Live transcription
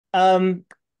Um,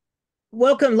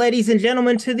 Welcome, ladies and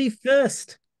gentlemen, to the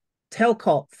first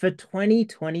TELCoP for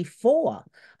 2024.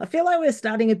 I feel like we're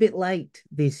starting a bit late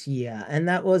this year, and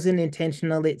that wasn't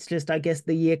intentional. It's just, I guess,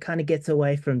 the year kind of gets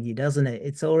away from you, doesn't it?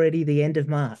 It's already the end of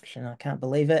March, and I can't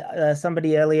believe it.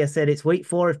 Somebody earlier said it's week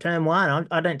 4 of term one.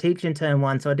 I don't teach in term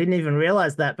one, so I didn't even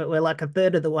realize that, but we're like a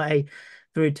third of the way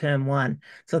through term one.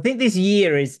 So I think this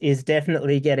year is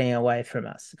definitely getting away from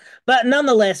us. But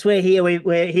nonetheless, we're here.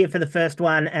 We're here for the first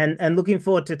one, and looking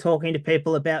forward to talking to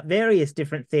people about various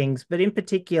different things. But in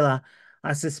particular,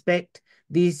 I suspect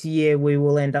this year we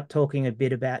will end up talking a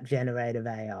bit about generative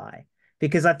AI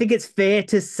because I think it's fair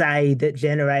to say that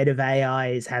generative AI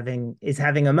is having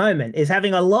a moment, is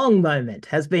having a long moment,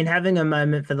 has been having a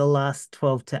moment for the last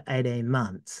 12 to 18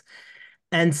 months.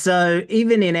 And so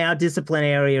even in our discipline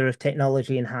area of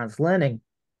technology enhanced learning,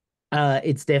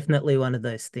 it's definitely one of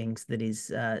those things that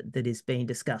is being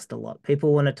discussed a lot.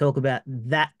 People want to talk about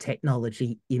that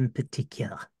technology in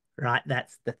particular, right?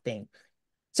 That's the thing.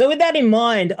 So with that in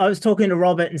mind, I was talking to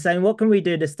Robert and saying, what can we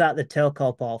do to start the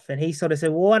telcop off? And he sort of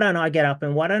said, well, why don't I get up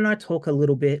and why don't I talk a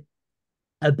little bit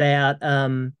about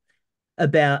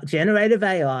about generative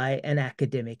AI and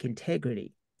academic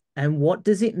integrity? And what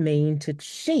does it mean to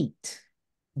cheat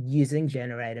using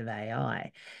generative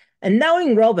AI? And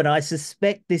knowing Robert, I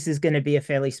suspect this is going to be a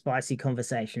fairly spicy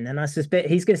conversation. And I suspect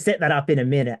he's going to set that up in a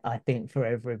minute, I think, for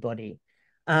everybody.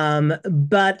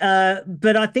 But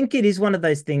I think it is one of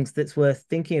those things that's worth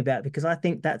thinking about because I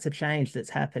think that's a change that's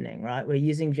happening, right? We're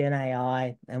using Gen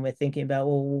AI and we're thinking about,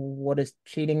 well, what does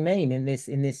cheating mean in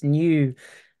this new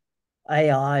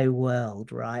AI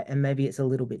world, right? And maybe it's a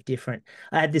little bit different.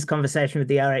 I had this conversation with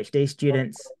the RHD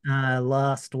students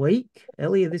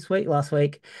earlier this week, last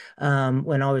week,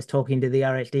 when I was talking to the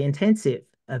RHD intensive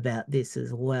about this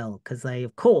as well, because they,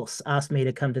 of course, asked me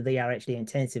to come to the RHD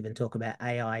intensive and talk about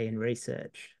AI in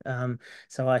research.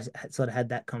 So I sort of had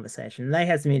that conversation. They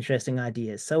had some interesting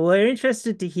ideas. So we're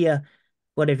interested to hear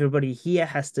what everybody here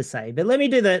has to say. But let me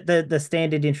do the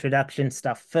standard introduction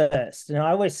stuff first. And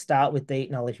I always start with the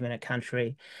acknowledgement of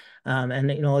country, and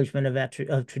the acknowledgement of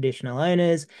of traditional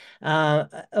owners,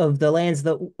 of the lands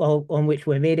that on which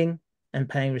we're meeting, and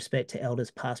paying respect to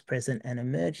elders past, present, and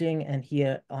emerging. And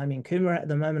here I'm in Coomera at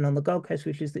the moment on the Gold Coast,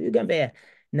 which is the Ugambeh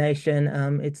Nation.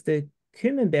 It's the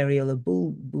Coomanberry or the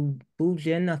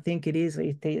Buljan, I think it is.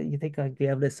 You think I'd be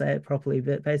able to say it properly,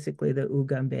 but basically the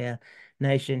Ugambeh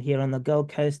Nation here on the Gold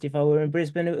Coast. If I were in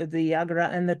Brisbane, it would be the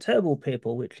Yagara and the Turrbal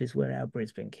people, which is where our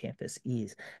Brisbane campus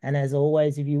is. And as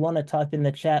always, if you want to type in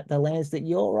the chat the lands that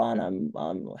you're on,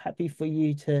 I'm happy for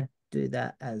you to do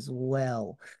that as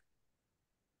well.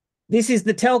 This is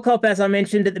the telcop, as I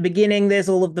mentioned at the beginning. There's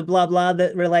all of the blah blah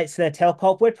that relates to the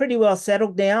telcop. We're pretty well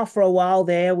settled now. For a while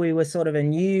there, we were sort of a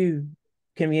new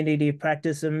community of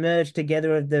practice, and merged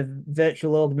together of the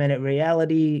virtual augmented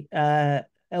reality,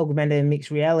 augmented and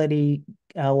mixed reality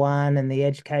one, and the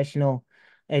education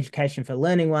for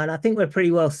learning one. I think we're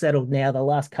pretty well settled now. The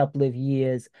last couple of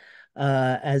years,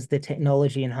 as the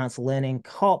technology enhanced learning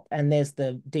COP, and there's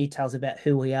the details about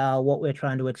who we are, what we're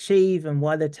trying to achieve, and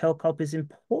why the TELCOP is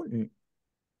important.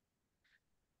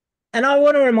 And I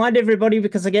want to remind everybody,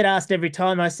 because I get asked every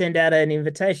time I send out an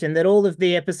invitation, that all of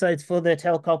the episodes for the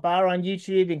TELCOP are on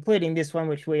YouTube, including this one,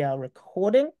 which we are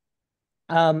recording.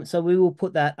 So we will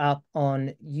put that up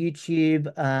on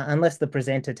YouTube, unless the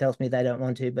presenter tells me they don't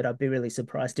want to, but I'd be really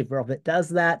surprised if Robert does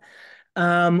that.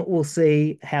 We'll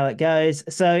see how it goes.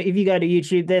 So if you go to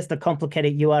YouTube, there's the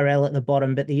complicated URL at the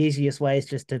bottom, but the easiest way is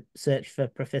just to search for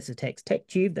Professor Tech's Tech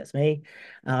Tube. That's me,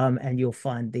 and you'll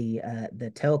find the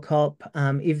Telcop.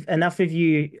 If enough of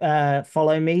you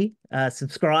follow me,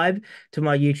 subscribe to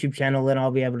my YouTube channel, then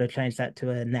I'll be able to change that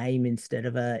to a name instead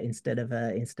of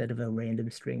a random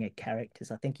string of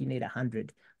characters. I think you need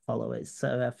 100 followers.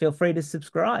 So feel free to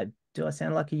subscribe. Do I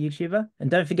sound like a YouTuber?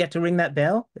 And don't forget to ring that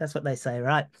bell. That's what they say,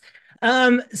 right?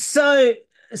 Um, so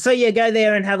so yeah, go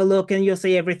there and have a look, and you'll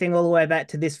see everything all the way back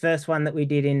to this first one that we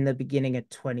did in the beginning of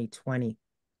 2020.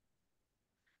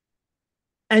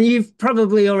 And you've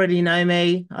probably already know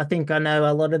me. I think I know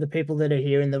a lot of the people that are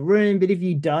here in the room, but if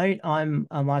you don't, I'm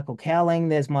Michael Cowling.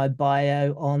 There's my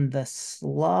bio on the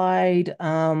slide.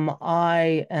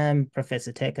 I am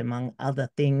Professor Tech, among other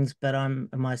things, but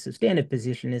my substantive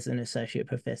position is an associate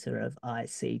professor of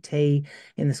ICT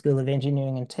in the School of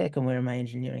Engineering and Tech, and we're in my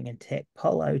Engineering and Tech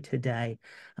Polo today,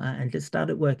 and just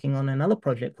started working on another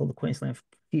project called the Queensland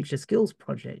Future Skills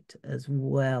Project as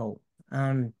well.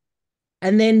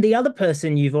 And then the other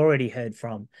person you've already heard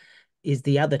from is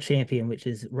the other champion, which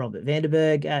is Robert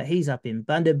Vanderburg. He's up in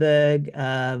Bundaberg,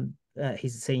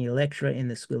 he's a senior lecturer in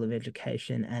the School of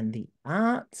Education and the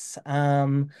Arts.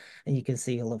 And you can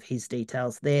see all of his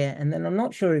details there. And then I'm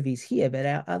not sure if he's here, but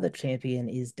our other champion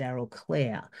is Daryl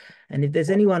Clare. And if there's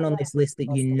anyone on this list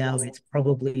that you know, it's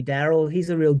probably Daryl. He's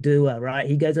a real doer, right?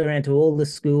 He goes around to all the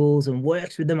schools and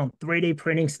works with them on 3D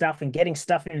printing stuff and getting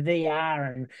stuff in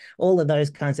VR and all of those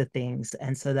kinds of things.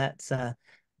 And so that's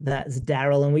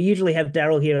Daryl. And we usually have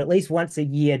Daryl here at least once a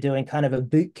year doing kind of a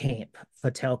boot camp for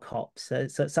TELCoP. So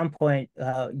at some point,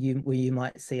 you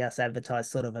might see us advertise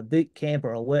sort of a boot camp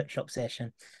or a workshop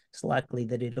session. It's likely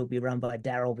that it'll be run by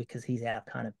Daryl because he's our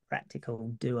kind of practical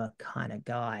doer kind of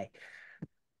guy.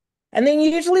 And then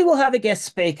usually we'll have a guest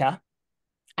speaker.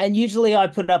 And usually I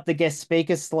put up the guest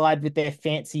speaker slide with their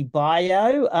fancy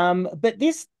bio. But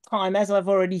this time, as I've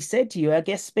already said to you, our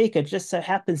guest speaker just so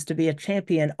happens to be a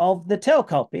champion of the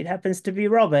TELCoP. It happens to be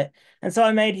Robert. And so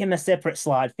I made him a separate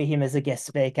slide for him as a guest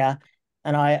speaker.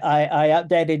 And I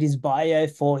updated his bio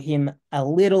for him a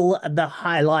little, the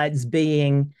highlights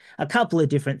being a couple of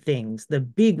different things. The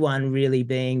big one really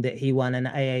being that he won an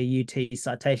AAUT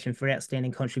citation for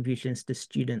outstanding contributions to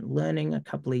student learning a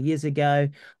couple of years ago.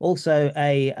 Also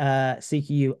a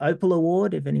CQU Opal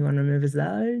Award, if anyone remembers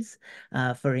those,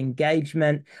 for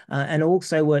engagement, and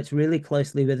also works really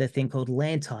closely with a thing called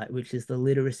Lantite, which is the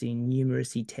literacy and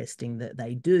numeracy testing that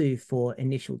they do for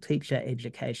initial teacher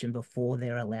education before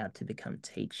they're allowed to become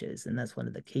teachers. And that's one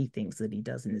of the key things that he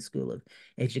does in the School of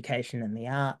Education and the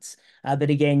Arts. But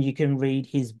again, you can read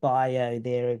his bio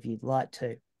there if you'd like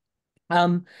to.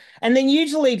 And then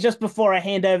usually just before I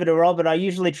hand over to Robert, I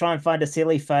usually try and find a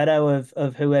silly photo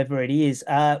of whoever it is.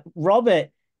 Robert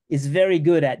is very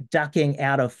good at ducking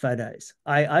out of photos.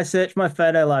 I searched my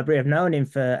photo library. I've known him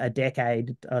for a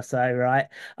decade or so, right?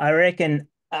 I reckon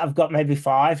I've got maybe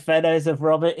 5 photos of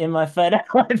Robert in my photo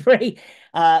library.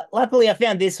 Luckily, I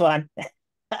found this one.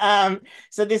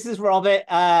 So this is Robert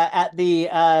at the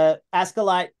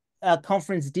Ascolite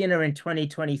conference dinner in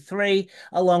 2023,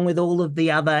 along with all of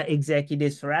the other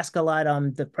executives for Ascolite.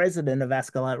 I'm the president of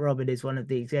Ascolite. Robert is one of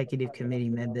the executive committee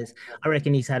members. I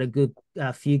reckon he's had a good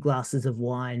few glasses of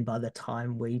wine by the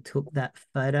time we took that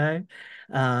photo.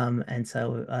 And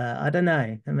so I don't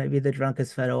know, maybe the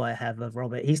drunkest photo I have of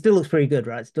Robert. He still looks pretty good,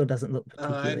 right? Still doesn't look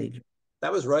particularly.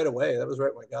 That was right away. That was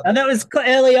right when I got And there. that was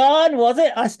early on, was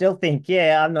it? I still think,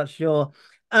 yeah, I'm not sure.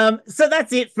 So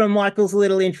that's it from Michael's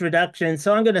little introduction.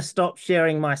 So I'm going to stop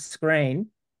sharing my screen.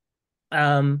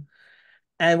 Um,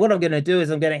 and what I'm going to do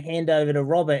is I'm going to hand over to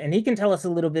Robert, and he can tell us a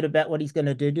little bit about what he's going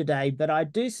to do today. But I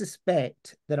do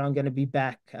suspect that I'm going to be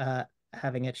back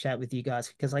having a chat with you guys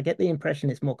because I get the impression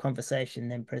it's more conversation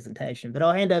than presentation. But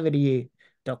I'll hand over to you,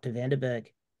 Dr.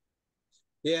 Vanderburg.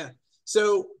 Yeah.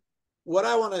 So what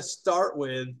I want to start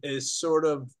with is sort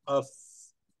of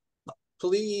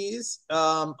please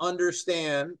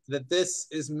understand that this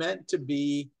is meant to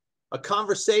be a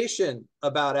conversation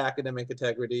about academic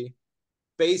integrity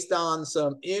based on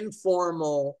some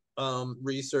informal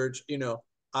research,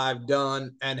 I've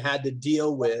done and had to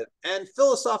deal with, and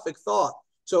philosophic thought.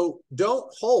 So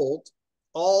don't hold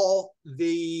all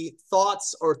the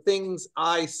thoughts or things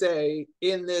I say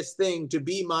in this thing to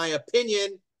be my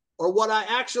opinion or what I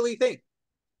actually think.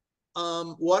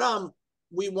 What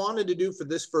we wanted to do for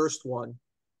this first one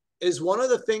is one of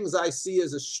the things I see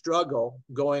as a struggle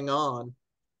going on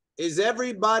is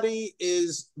everybody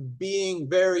is being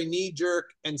very knee-jerk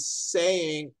and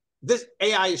saying this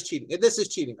AI is cheating, if this is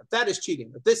cheating, if that is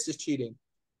cheating, if this is cheating.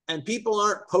 And people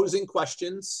aren't posing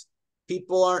questions.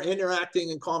 People aren't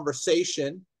interacting in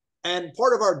conversation. And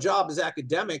part of our job as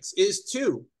academics is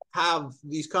to have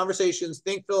these conversations,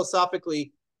 think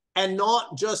philosophically, and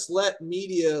not just let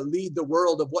media lead the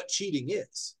world of what cheating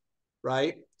is,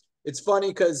 right? It's funny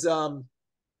because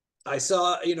I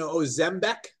saw,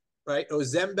 Ozempic, right?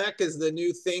 Ozempic is the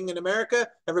new thing in America.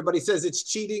 Everybody says it's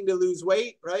cheating to lose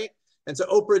weight, right? And so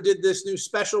Oprah did this new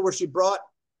special where she brought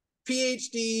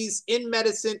PhDs in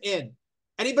medicine in.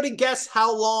 Anybody guess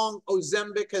how long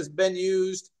Ozempic has been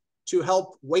used to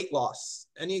help weight loss?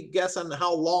 Any guess on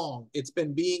how long it's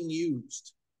been being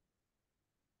used?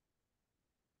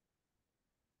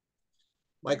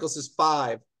 Michael says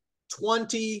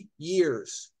 20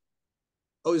 years.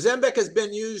 Ozempic has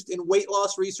been used in weight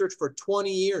loss research for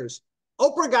 20 years.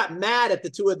 Oprah got mad at the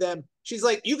two of them. She's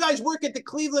like, you guys work at the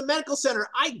Cleveland Medical Center.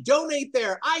 I donate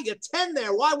there. I attend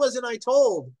there. Why wasn't I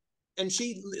told? And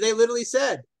they literally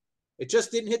said, it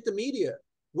just didn't hit the media.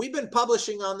 We've been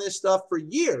publishing on this stuff for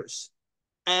years,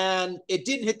 and it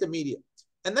didn't hit the media.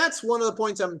 And that's one of the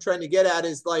points I'm trying to get at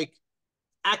is like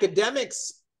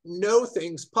academics know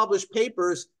things, publish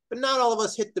papers, but not all of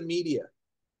us hit the media.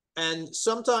 And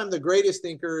sometimes the greatest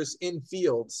thinkers in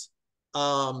fields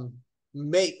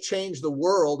change the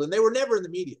world, and they were never in the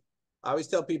media. I always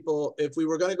tell people, if we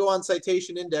were going to go on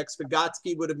citation index,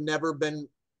 Vygotsky would have never been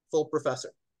full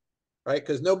professor, right?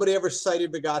 Because nobody ever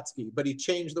cited Vygotsky, but he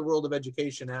changed the world of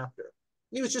education after.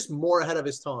 And he was just more ahead of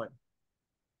his time.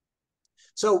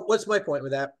 So what's my point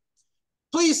with that?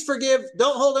 Please forgive,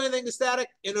 don't hold anything to static.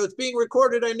 You know, it's being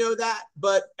recorded, I know that.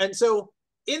 And so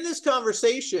in this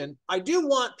conversation, I do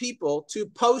want people to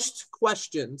post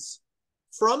questions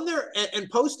from their, and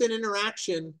post an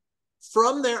interaction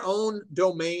from their own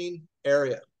domain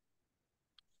area.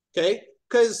 Okay,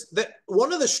 because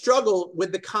one of the struggle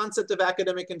with the concept of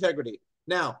academic integrity.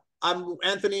 Now,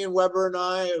 Anthony and Weber and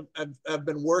I have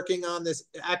been working on this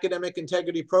academic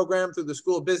integrity program through the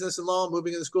School of Business and Law,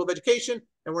 moving to the School of Education,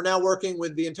 and we're now working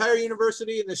with the entire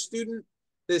university and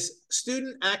this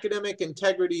student academic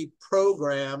integrity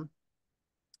program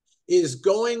is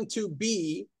going to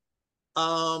be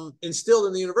instilled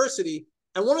in the university.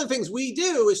 And one of the things we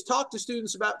do is talk to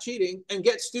students about cheating and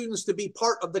get students to be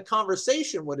part of the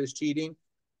conversation, what is cheating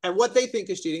and what they think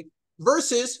is cheating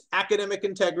versus academic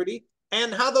integrity,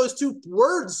 and how those two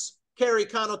words carry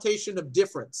connotation of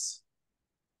difference,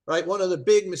 right? One of the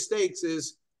big mistakes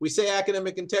is we say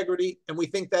academic integrity and we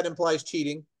think that implies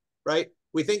cheating, right?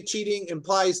 We think cheating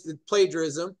implies the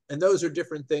plagiarism, and those are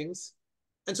different things.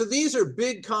 And so these are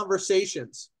big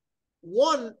conversations.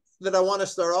 One that I want to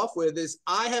start off with is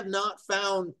I have not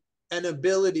found an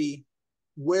ability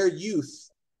where youth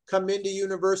come into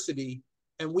university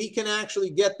and we can actually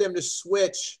get them to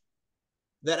switch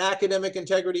that academic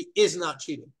integrity is not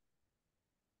cheating.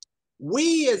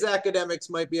 We as academics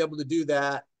might be able to do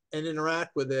that and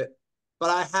interact with it, but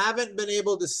I haven't been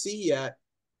able to see yet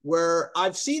where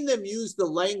I've seen them use the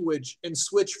language and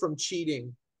switch from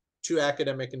cheating to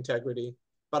academic integrity,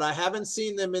 but I haven't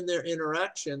seen them in their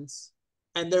interactions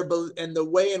and the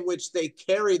way in which they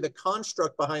carry the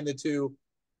construct behind the two.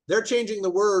 They're changing the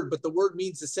word, but the word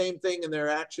means the same thing in their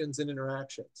actions and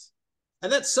interactions.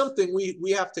 And that's something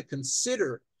we have to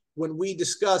consider when we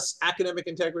discuss academic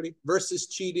integrity versus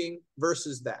cheating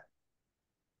versus that.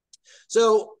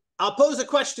 So I'll pose a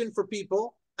question for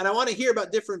people, and I want to hear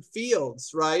about different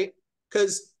fields, right?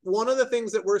 Because one of the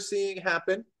things that we're seeing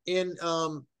happen in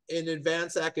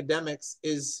advanced academics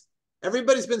is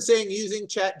everybody's been saying using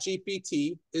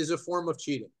ChatGPT is a form of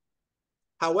cheating.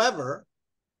 However,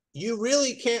 you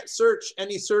really can't search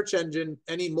any search engine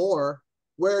anymore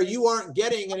where you aren't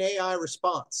getting an AI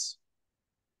response,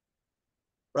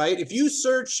 right? If you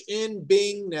search in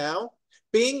Bing now,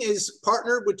 Bing is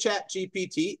partnered with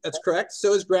ChatGPT. That's correct.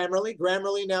 So is Grammarly.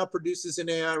 Grammarly now produces an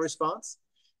AI response.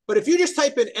 But if you just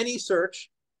type in any search,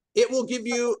 it will give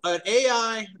you an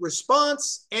AI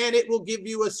response and it will give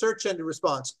you a search engine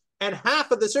response. And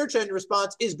half of the search engine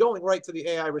response is going right to the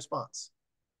AI response.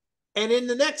 And in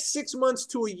the next 6 months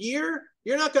to a year,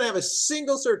 you're not going to have a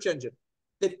single search engine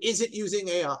that isn't using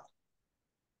AI.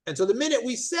 And so the minute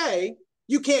we say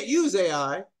you can't use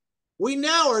AI, we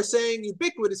now are saying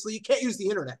ubiquitously you can't use the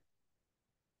internet.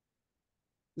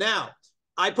 Now,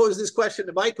 I posed this question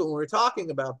to Michael when we were talking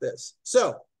about this.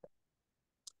 So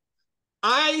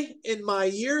I, in my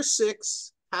year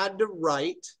 6, had to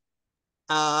write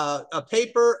a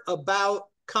paper about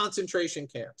concentration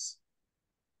camps.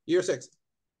 Year 6.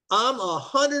 I'm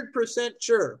 100%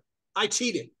 sure I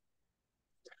cheated.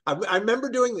 I remember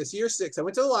doing this year 6. I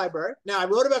went to the library. Now, I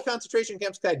wrote about concentration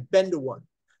camps because I'd been to one.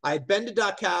 I had been to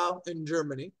Dachau in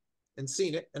Germany and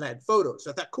seen it, and I had photos.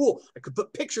 So I thought, cool, I could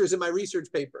put pictures in my research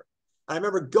paper. I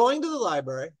remember going to the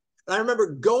library, and I remember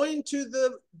going to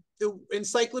the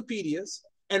encyclopedias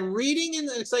and reading in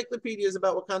the encyclopedias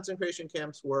about what concentration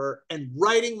camps were and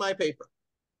writing my paper.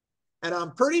 And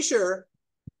I'm pretty sure,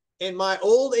 in my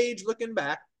old age looking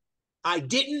back, I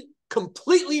didn't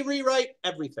completely rewrite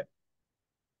everything.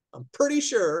 I'm pretty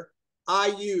sure I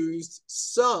used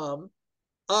some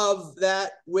of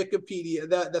that Wikipedia,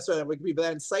 that's not Wikipedia, but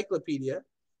that encyclopedia,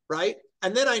 right?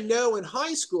 And then I know in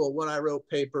high school when I wrote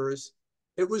papers,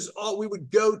 it was all we would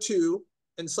go to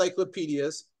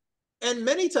encyclopedias, and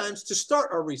many times to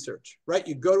start our research, right?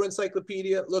 You go to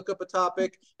encyclopedia, look up a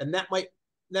topic, and that might,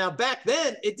 now back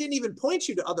then, it didn't even point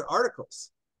you to other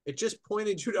articles. It just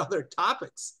pointed you to other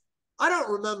topics. I don't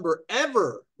remember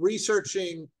ever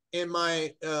researching in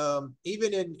my,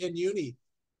 even in uni,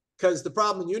 because the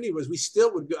problem in uni was we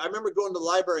still would go. I remember going to the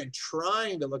library and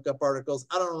trying to look up articles.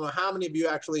 I don't know how many of you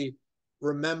actually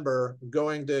remember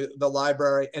going to the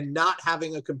library and not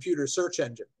having a computer search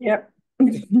engine. Yep.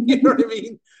 You know what I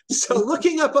mean? So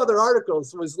looking up other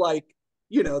articles was like,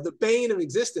 you know, the bane of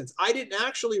existence. I didn't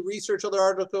actually research other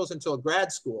articles until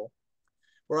grad school,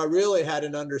 where I really had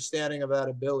an understanding of that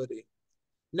ability.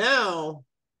 Now,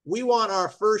 We want our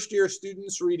first year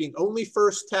students reading only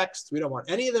first text. We don't want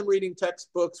any of them reading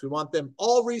textbooks. We want them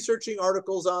all researching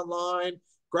articles online,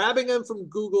 grabbing them from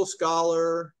Google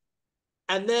Scholar,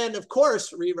 and then, of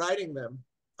course, rewriting them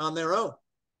on their own.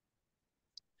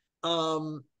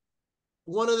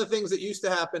 One of the things that used to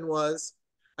happen was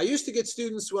I used to get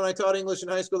students when I taught English in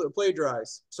high school that would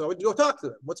plagiarize. So I would go talk to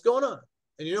them. What's going on?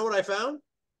 And you know what I found?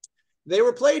 They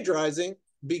were plagiarizing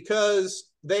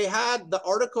because they had the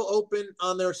article open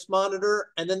on their monitor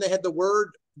and then they had the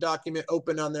Word document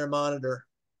open on their monitor.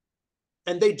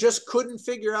 And they just couldn't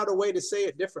figure out a way to say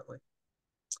it differently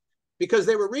because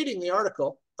they were reading the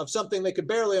article of something they could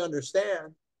barely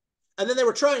understand. And then they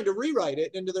were trying to rewrite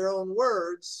it into their own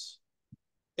words.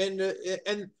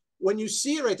 And when you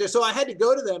see it right there, so I had to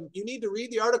go to them, you need to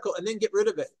read the article and then get rid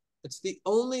of it. It's the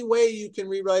only way you can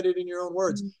rewrite it in your own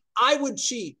words. I would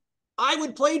cheat. I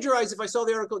would plagiarize if I saw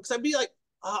the article because I'd be like,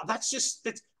 oh,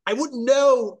 I wouldn't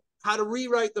know how to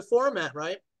rewrite the format,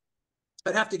 right?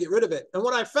 I'd have to get rid of it. And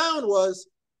what I found was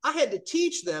I had to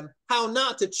teach them how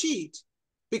not to cheat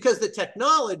because the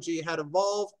technology had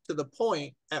evolved to the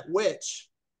point at which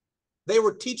they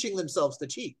were teaching themselves to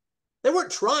cheat. They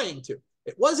weren't trying to.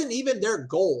 It wasn't even their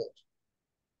goal,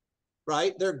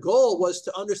 right? Their goal was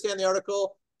to understand the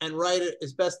article and write it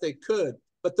as best they could.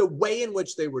 But the way in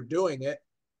which they were doing it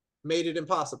made it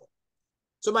impossible.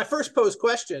 So my first posed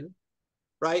question,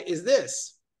 right, is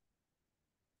this.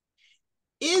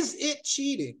 Is it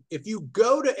cheating if you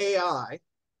go to AI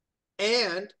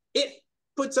and it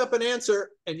puts up an answer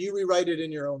and you rewrite it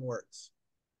in your own words?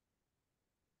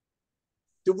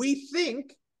 Do we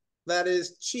think that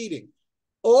is cheating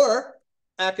or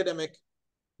academic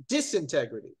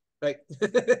disintegrity, right?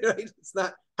 Right? It's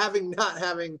not having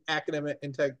academic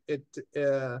integrity.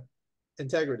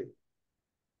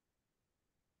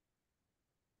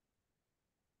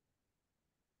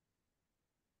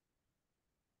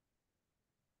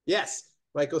 Yes,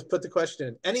 Michael's put the question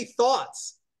in. Any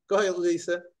thoughts? Go ahead,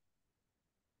 Lisa.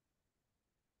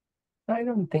 I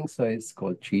don't think so. It's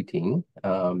called cheating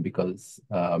because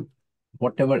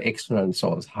whatever external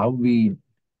source, how do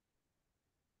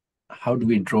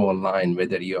we draw a line,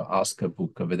 whether you ask a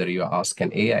book or whether you ask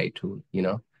an AI tool,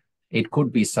 it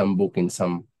could be some book in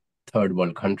some third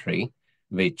world country,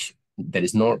 which there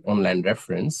is no online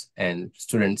reference and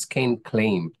students can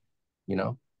claim,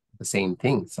 the same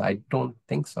thing. So I don't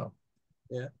think so.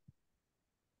 Yeah.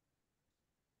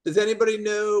 Does anybody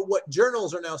know what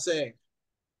journals are now saying?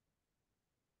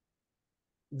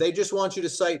 They just want you to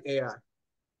cite AI.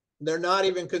 They're not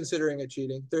even considering it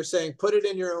cheating. They're saying put it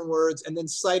in your own words and then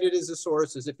cite it as a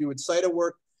source, as if you would cite a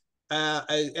work.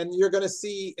 And you're going to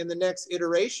see in the next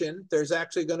iteration, there's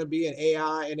actually going to be an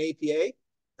AI, an APA,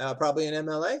 probably an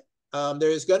MLA.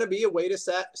 There's going to be a way to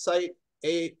cite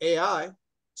AI.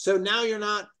 So now you're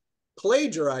not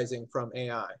plagiarizing from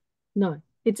AI. No,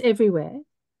 it's everywhere.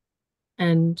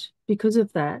 And because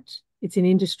of that, it's an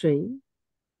industry.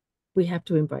 We have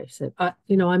to embrace it. I'm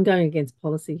going against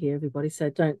policy here, everybody, so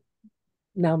don't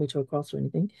nail me to a cross or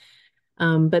anything.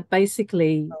 But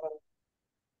basically,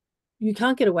 you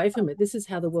can't get away from it. This is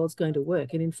how the world's going to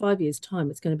work. And in 5 years'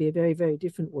 time, it's going to be a very, very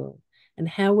different world. And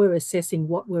how we're assessing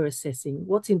what we're assessing,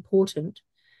 what's important,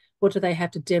 what do they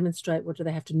have to demonstrate, what do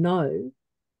they have to know,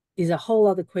 is a whole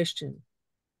other question.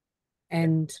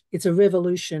 And it's a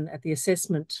revolution at the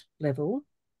assessment level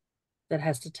that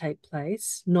has to take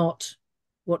place, not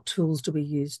what tools do we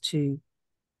use to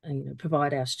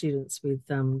provide our students with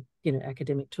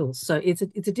academic tools. So it's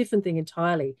a different thing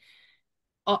entirely.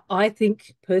 I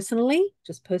think personally,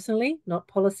 not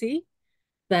policy,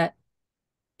 that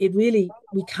we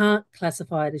can't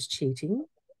classify it as cheating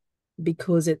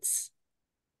because it's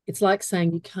like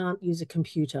saying you can't use a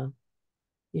computer.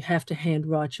 You have to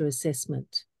handwrite your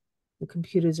assessment. The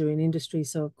computers are in industry,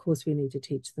 so of course we need to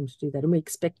teach them to do that, and we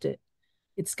expect it.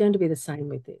 It's going to be the same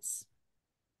with this.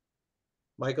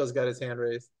 Michael's got his hand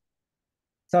raised.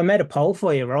 So I made a poll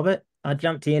for you, Robert. I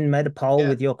jumped in, made a poll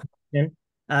with your question.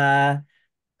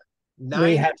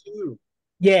 92.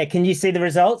 Can you see the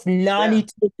results?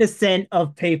 92%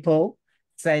 of people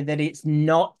say that it's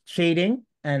not cheating,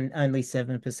 and only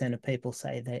 7% of people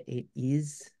say that it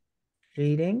is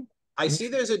cheating. I see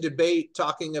there's a debate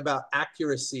talking about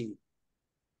accuracy.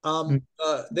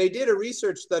 They did a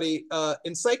research study.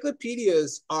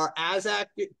 Encyclopedias are as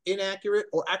inaccurate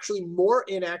or actually more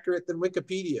inaccurate than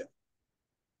Wikipedia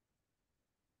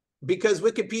because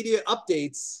Wikipedia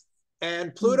updates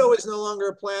and Pluto is no longer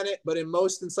a planet, but in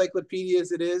most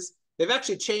encyclopedias it is. They've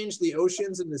actually changed the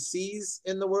oceans and the seas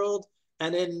in the world.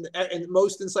 And in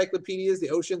most encyclopedias, the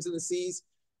oceans and the seas,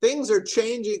 things are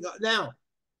changing. Now,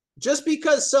 just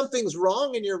because something's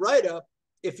wrong in your write-up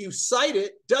if you cite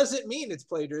it, doesn't mean it's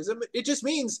plagiarism. It just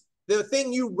means the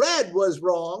thing you read was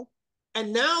wrong.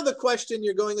 And now the question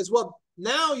you're going is, well,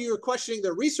 now you're questioning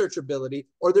their researchability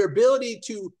or their ability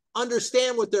to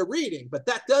understand what they're reading. But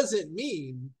that doesn't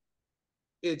mean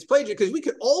it's plagiarism, because we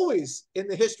could always, in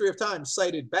the history of time,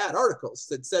 cited bad articles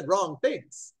that said wrong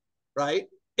things, right?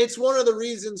 It's one of the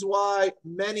reasons why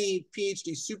many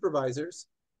PhD supervisors,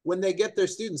 when they get their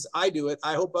students, I do it,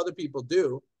 I hope other people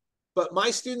do, but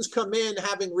my students come in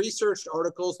having researched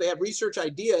articles, they have research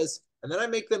ideas, and then I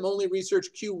make them only research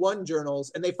Q1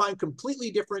 journals, and they find completely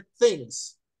different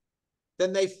things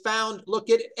than they found,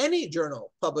 look at any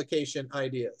journal publication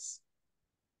ideas.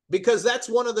 Because that's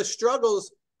one of the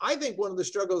struggles, I think one of the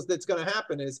struggles that's going to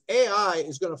happen is AI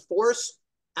is going to force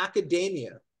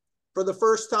academia for the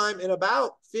first time in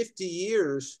about 50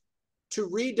 years to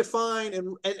redefine,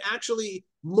 and actually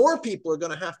more people are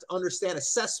going to have to understand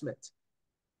assessment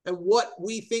and what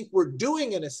we think we're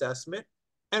doing in assessment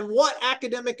and what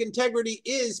academic integrity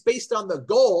is based on the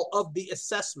goal of the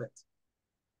assessment.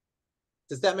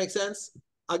 Does that make sense?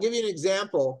 I'll give you an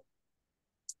example.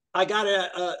 I got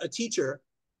a teacher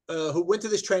who went to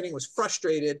this training, was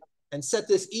frustrated, and sent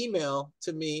this email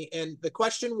to me. And the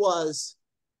question was,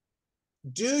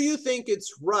 do you think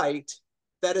it's right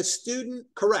that a student,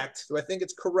 correct, do I think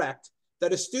it's correct,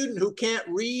 that a student who can't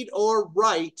read or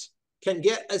write can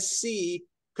get a C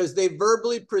because they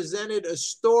verbally presented a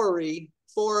story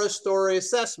for a story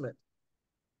assessment?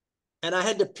 And I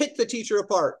had to pick the teacher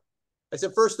apart. I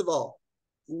said, first of all,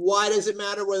 why does it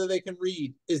matter whether they can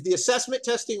read? Is the assessment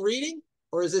testing reading,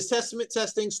 or is this assessment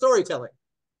testing storytelling?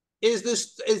 Is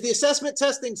the assessment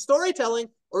testing storytelling,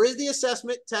 or is the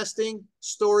assessment testing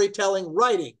storytelling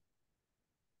writing?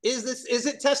 Is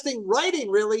it testing writing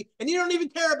really? And you don't even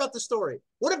care about the story.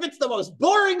 What if it's the most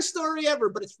boring story ever,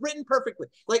 but it's written perfectly?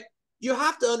 Like, you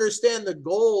have to understand the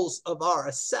goals of our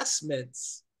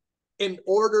assessments in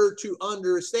order to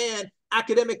understand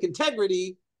academic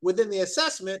integrity within the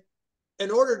assessment,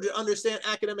 in order to understand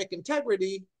academic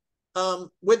integrity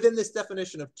within this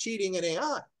definition of cheating in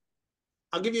AI.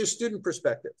 I'll give you a student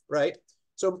perspective, right?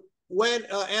 So when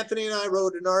Anthony and I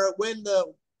wrote when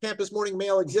the Campus Morning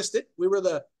Mail existed, we were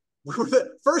the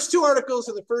first two articles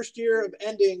in the first year of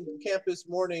ending Campus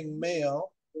Morning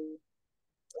Mail.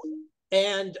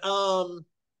 And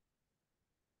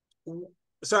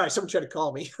sorry, someone tried to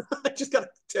call me. I just got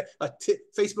a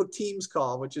Facebook Teams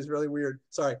call, which is really weird.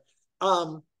 Sorry.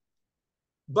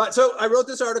 But so I wrote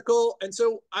this article, and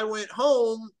so I went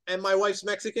home, and my wife's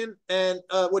Mexican, and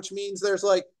which means there's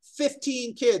like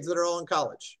 15 kids that are all in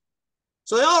college.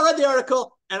 So they all read the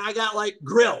article, and I got like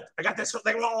grilled. I got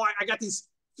these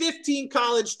 15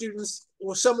 college students.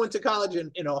 Well, some went to college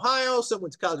in Ohio, some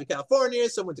went to college in California,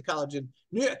 some went to college in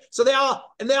New York. So they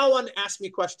all wanted to ask me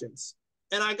questions.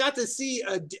 And I got to see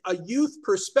a youth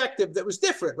perspective that was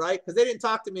different, right? Because they didn't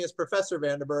talk to me as Professor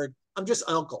Vanderburg. I'm just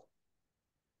uncle.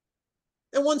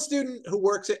 And one student who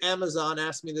works at Amazon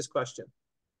asked me this question.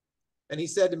 And he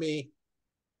said to me,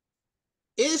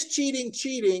 is cheating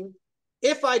cheating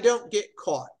if I don't get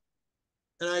caught?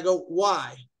 And I go,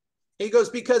 why? And he goes,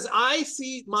 because I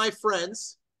see my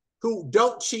friends who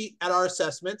don't cheat at our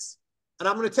assessments, and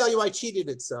I'm going to tell you I cheated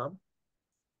at some.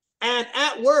 And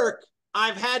at work,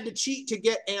 I've had to cheat to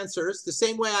get answers the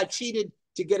same way I cheated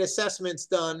to get assessments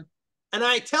done. And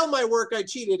I tell my work I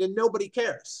cheated, and nobody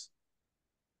cares.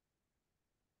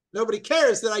 Nobody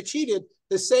cares that I cheated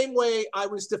the same way I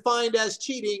was defined as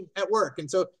cheating at work. And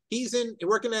so he's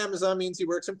working at Amazon means he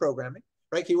works in programming,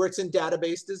 right? He works in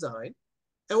database design.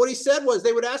 And what he said was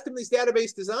they would ask him these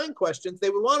database design questions. They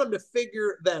would want him to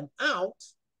figure them out.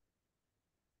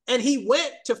 And he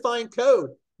went to find code.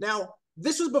 Now,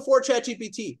 this was before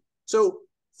ChatGPT. So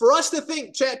for us to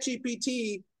think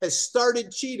ChatGPT has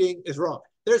started cheating is wrong.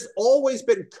 There's always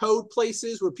been code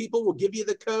places where people will give you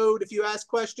the code if you ask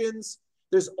questions.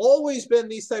 There's always been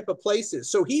these type of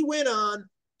places. So he went on,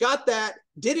 got that,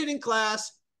 did it in class,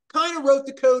 kind of wrote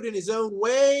the code in his own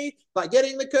way by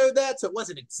getting the code so it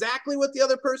wasn't exactly what the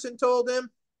other person told him,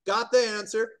 got the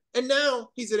answer, and now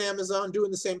he's at Amazon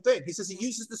doing the same thing. He says he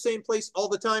uses the same place all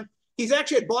the time. He's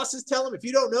actually had bosses tell him, if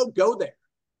you don't know, go there.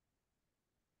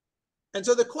 And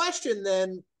so the question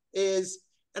then is,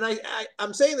 and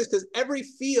I'm saying this because every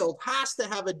field has to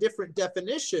have a different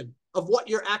definition of what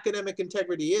your academic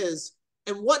integrity is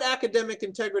and what academic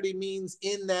integrity means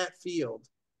in that field.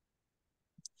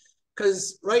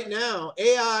 Because right now,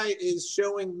 AI is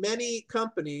showing many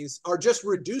companies are just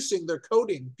reducing their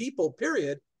coding people,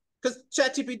 period, because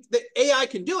ChatGPT, the AI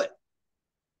can do it.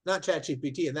 Not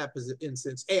ChatGPT in that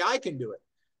instance, AI can do it.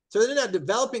 So they're not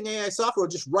developing AI software,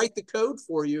 just write the code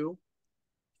for you.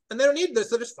 And they don't need this,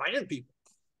 they're just finding people.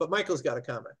 But Michael's got a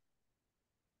comment.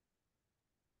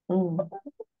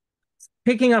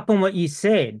 Picking up on what you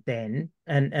said then,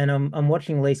 and I'm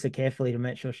watching Lisa carefully to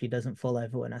make sure she doesn't fall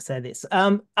over when I say this.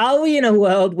 Are we in a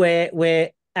world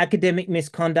where academic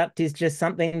misconduct is just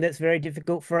something that's very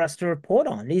difficult for us to report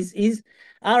on? Is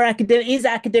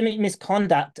academic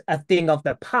misconduct a thing of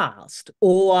the past,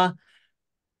 or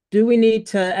do we need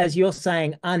to, as you're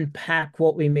saying, unpack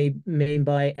what we mean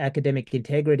by academic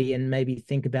integrity and maybe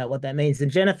think about what that means? And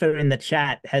Jennifer in the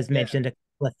chat has mentioned a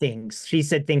couple of things. She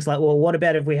said things like, well, what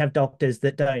about if we have doctors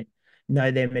that don't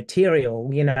know their material?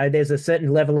 You know, there's a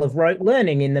certain level of rote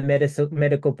learning in the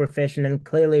medical profession, and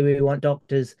clearly we want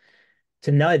doctors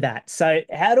to know that. So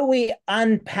how do we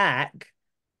unpack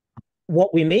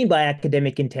what we mean by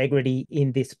academic integrity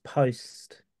in this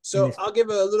post? So I'll give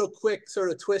a little quick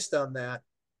sort of twist on that.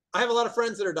 I have a lot of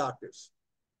friends that are doctors,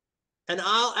 and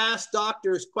I'll ask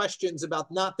doctors questions about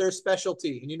not their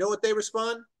specialty. And you know what they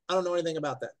respond? I don't know anything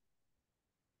about that.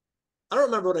 I don't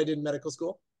remember what I did in medical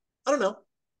school. I don't know.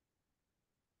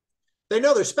 They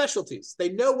know their specialties. They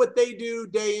know what they do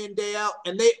day in, day out,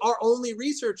 and they are only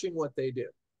researching what they do,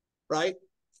 right?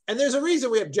 And there's a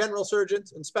reason we have general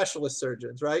surgeons and specialist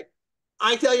surgeons, right?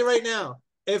 I tell you right now,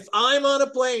 if I'm on a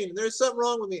plane and there's something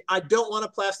wrong with me, I don't want a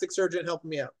plastic surgeon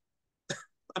helping me out.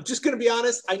 I'm just going to be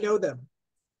honest. I know them.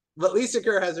 But Lisa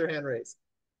Kerr has her hand raised.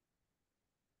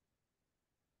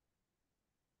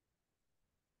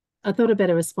 I thought I'd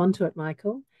better respond to it,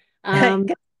 Michael. Yeah,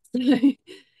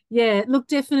 look,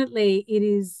 definitely it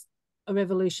is a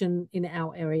revolution in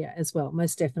our area as well,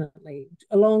 most definitely,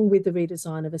 along with the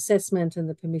redesign of assessment and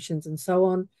the permissions and so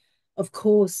on. Of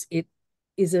course, it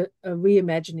is a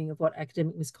reimagining of what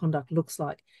academic misconduct looks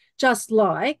like, just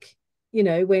like, you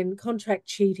know, when contract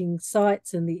cheating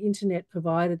sites and the internet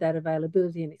provided that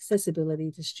availability and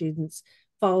accessibility to students,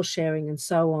 file sharing and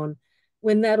so on,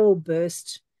 when that all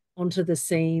burst onto the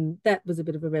scene, that was a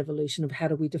bit of a revolution of how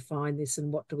do we define this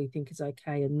and what do we think is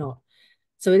okay and not.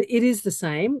 So it is the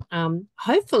same.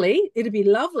 Hopefully, it'd be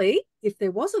lovely if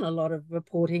there wasn't a lot of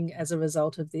reporting as a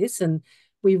result of this and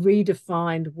we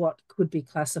redefined what could be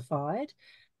classified,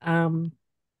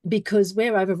 because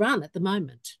we're overrun at the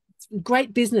moment.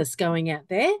 Great business going out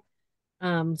there.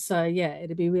 So yeah,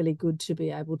 it'd be really good to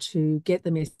be able to get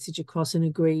the message across and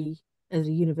agree as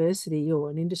a university or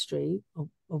an industry of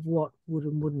what would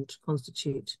and wouldn't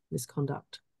constitute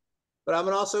misconduct. But I'm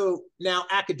going to also now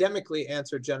academically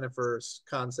answer Jennifer's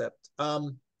concept.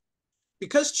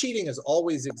 Because cheating has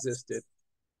always existed,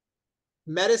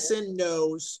 medicine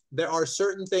knows there are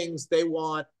certain things they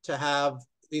want to have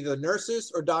either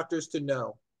nurses or doctors to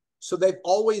know. So they've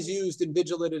always used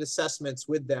invigilated assessments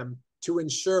with them to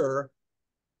ensure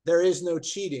there is no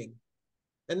cheating.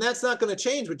 And that's not going to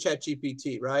change with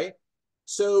ChatGPT, right?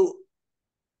 So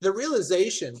the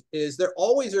realization is there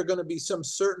always are going to be some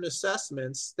certain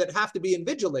assessments that have to be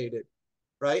invigilated,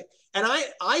 right? And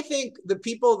I think the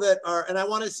people that are, and I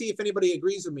want to see if anybody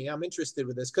agrees with me, I'm interested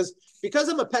with this, because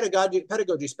I'm a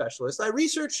pedagogy specialist, I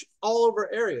research all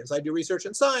over areas. I do research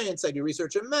in science, I do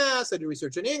research in math, I do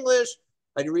research in English,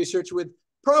 I do research with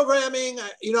programming.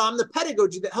 I'm the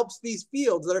pedagogy that helps these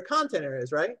fields that are content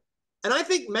areas, right? And I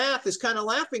think math is kind of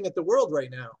laughing at the world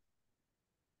right now,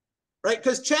 right?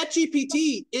 Because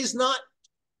ChatGPT is not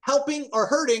helping or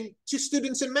hurting to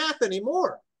students in math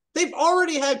anymore. They've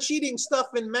already had cheating stuff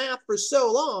in math for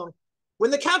so long.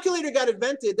 When the calculator got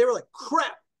invented, they were like,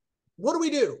 crap, what do we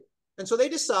do? And so they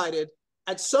decided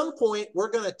at some point, we're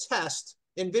going to test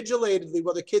invigilatedly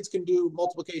whether kids can do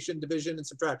multiplication, division, and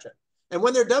subtraction. And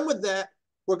when they're done with that,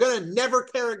 we're going to never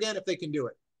care again if they can do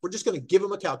it. We're just going to give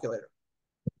them a calculator,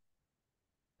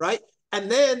 right?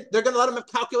 And then they're going to let them have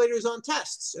calculators on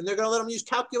tests, and they're going to let them use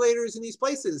calculators in these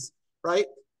places, right?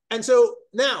 And so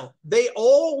now they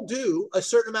all do a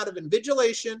certain amount of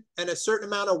invigilation and a certain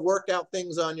amount of workout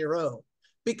things on your own,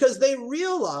 because they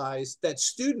realize that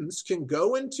students can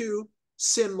go into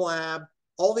SimLab,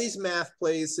 all these math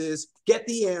places, get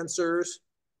the answers,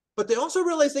 but they also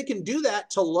realize they can do that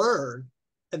to learn.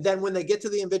 And then when they get to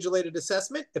the invigilated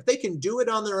assessment, if they can do it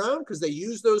on their own because they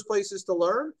use those places to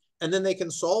learn, and then they can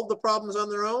solve the problems on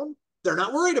their own, they're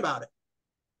not worried about it,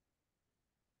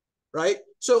 right?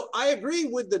 So I agree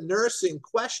with the nursing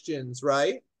questions,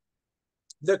 right?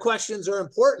 The questions are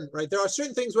important, right? There are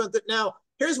certain things that now,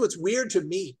 here's what's weird to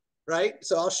me, right?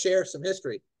 So I'll share some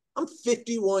history. I'm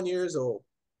 51 years old.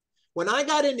 When I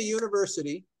got into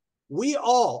university,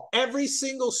 every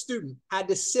single student had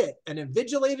to sit an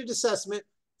invigilated assessment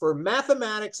for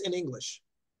mathematics and English.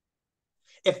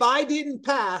 If I didn't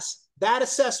pass that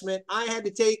assessment, I had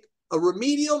to take a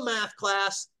remedial math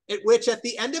class, at which at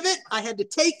the end of it, I had to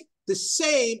take the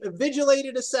same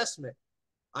invigilated assessment.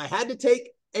 I had to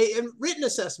take a written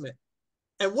assessment.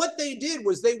 And what they did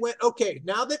was they went, okay,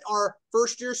 now that our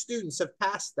first-year students have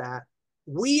passed that,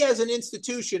 we as an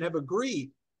institution have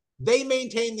agreed they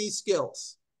maintain these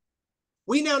skills.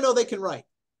 We now know they can write.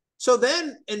 So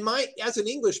then as an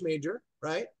English major,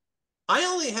 right, I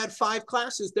only had 5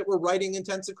 classes that were writing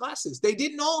intensive classes. They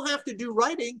didn't all have to do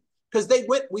writing because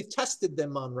we've tested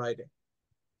them on writing.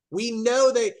 We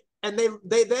know they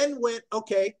then went,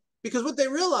 okay, because what they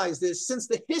realized is since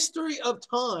the history of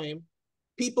time,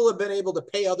 people have been able to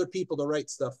pay other people to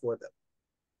write stuff for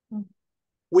them.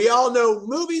 We all know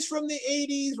movies from the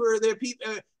 80s where there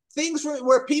things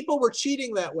where people were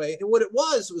cheating that way. And what it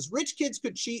was rich kids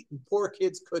could cheat and poor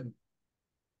kids couldn't.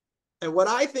 And what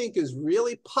I think is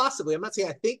really possibly, I'm not saying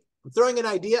I think, I'm throwing an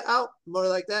idea out more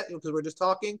like that, because we're just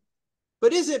talking,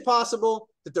 but is it possible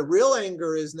that the real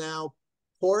anger is now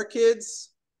poor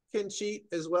kids can cheat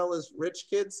as well as rich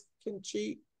kids can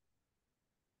cheat?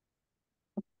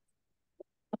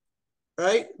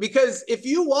 Right? Because if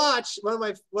you watch one of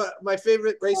my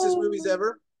favorite racist movies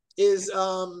ever is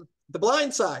The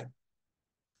Blind Side.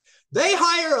 They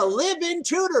hire a live-in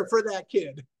tutor for that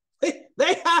kid. They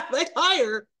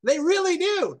really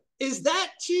do. Is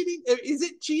that cheating? Is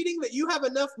it cheating that you have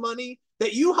enough money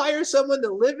that you hire someone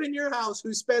to live in your house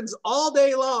who spends all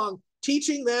day long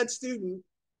teaching that student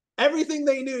everything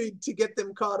they need to get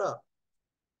them caught up?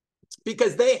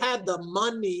 Because they had the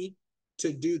money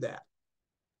to do that.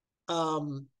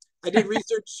 I did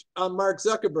research on Mark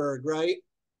Zuckerberg, right?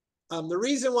 The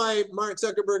reason why Mark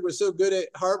Zuckerberg was so good at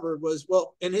Harvard was,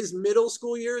 well, in his middle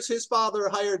school years, his father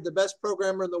hired the best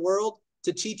programmer in the world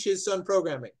to teach his son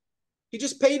programming. He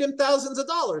just paid him thousands of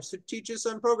dollars to teach his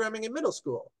son programming in middle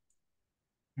school.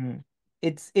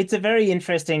 It's a very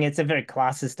interesting, it's a very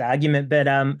classist argument, but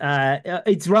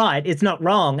it's right, it's not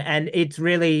wrong, and it's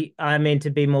really, I mean, to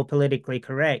be more politically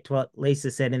correct, what Lisa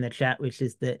said in the chat, which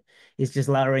is that it's just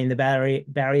lowering the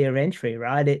barrier entry,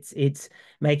 right? It's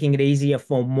making it easier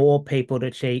for more people to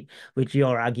cheat, which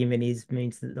your argument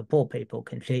means that the poor people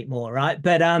can cheat more, right?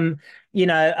 But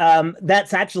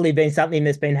that's actually been something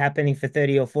that's been happening for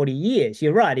 30 or 40 years.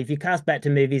 You're right. If you cast back to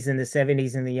movies in the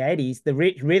 70s and the 80s, the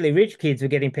really rich kids were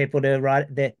getting people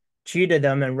to tutor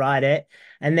them and write it.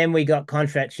 And then we got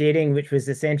contract cheating, which was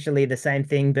essentially the same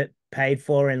thing, but paid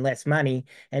for and less money.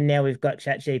 And now we've got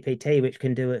ChatGPT, which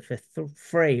can do it for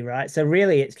free, right? So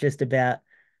really, it's just about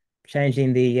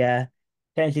changing the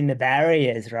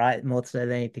barriers, right? More so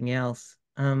than anything else.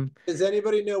 Does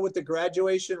anybody know what the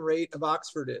graduation rate of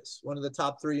Oxford is? One of the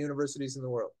top 3 universities in the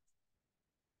world.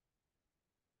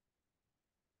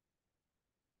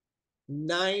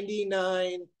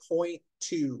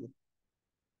 99.2.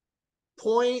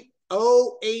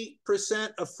 0.08%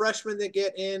 of freshmen that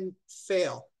get in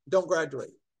fail, don't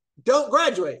graduate. Don't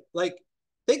graduate. Like,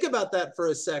 think about that for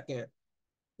a second.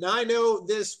 Now, I know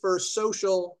this for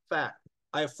social fact.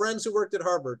 I have friends who worked at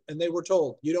Harvard, and they were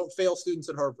told, you don't fail students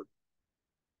at Harvard.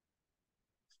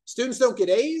 Students don't get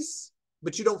A's,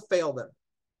 but you don't fail them.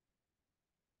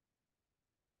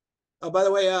 Oh, by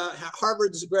the way,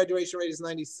 Harvard's graduation rate is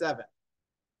 97.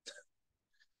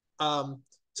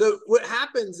 So what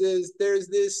happens is there's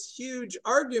this huge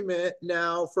argument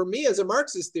now for me as a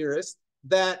Marxist theorist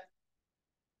that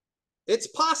it's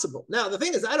possible. Now, the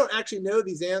thing is, I don't actually know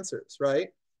these answers, right?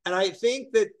 And I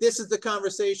think that this is the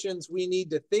conversations we need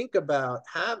to think about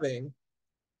having.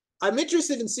 I'm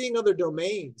interested in seeing other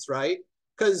domains, right?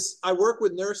 Because I work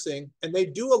with nursing and they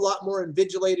do a lot more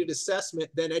invigilated assessment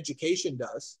than education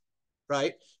does,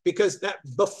 right? Because that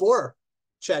before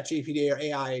ChatGPT or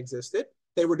AI existed,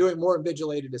 they were doing more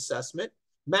invigilated assessment.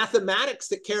 Mathematics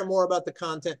that care more about the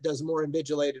content does more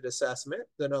invigilated assessment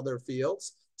than other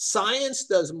fields. Science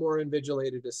does more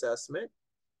invigilated assessment.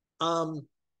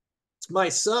 My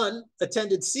son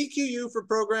attended CQU for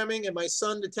programming and my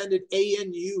son attended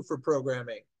ANU for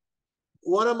programming.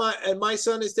 My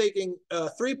son is taking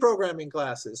 3 programming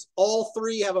classes. All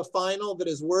 3 have a final that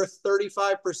is worth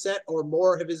 35% or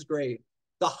more of his grade.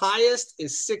 The highest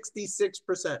is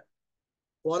 66%.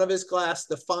 One of his class,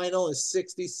 the final is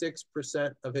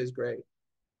 66% of his grade.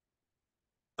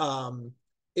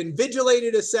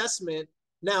 Invigilated assessment.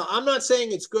 Now, I'm not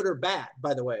saying it's good or bad,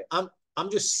 by the way. I'm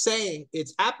just saying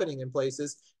it's happening in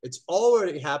places. It's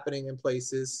already happening in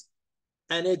places.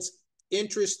 And it's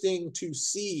interesting to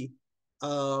see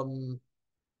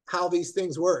how these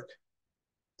things work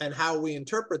and how we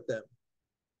interpret them.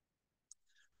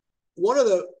 One of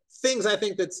the things I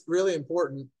think that's really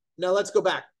important, now let's go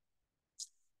back.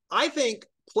 I think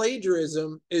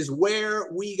plagiarism is where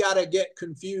we got to get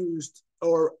confused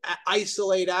or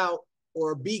isolate out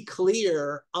or be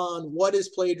clear on what is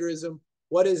plagiarism,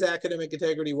 what is academic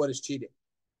integrity, what is cheating.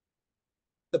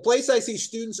 The place I see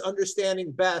students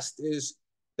understanding best is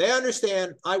they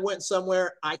understand I went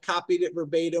somewhere, I copied it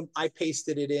verbatim, I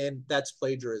pasted it in. That's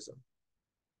plagiarism.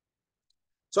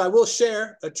 So I will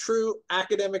share a true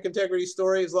academic integrity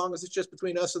story as long as it's just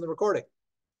between us and the recording.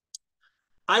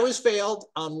 I was failed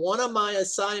on one of my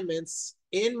assignments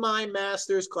in my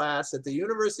master's class at the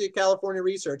University of California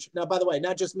Research. Now, by the way,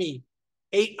 not just me,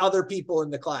 8 other people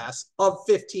in the class of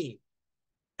 15.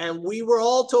 And we were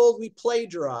all told we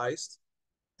plagiarized.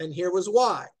 And here was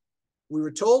why. We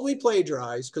were told we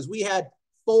plagiarized because we had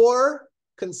 4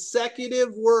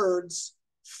 consecutive words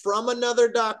from another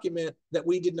document that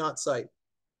we did not cite.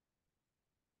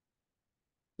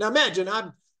 Now imagine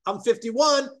I'm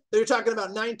 51, they're talking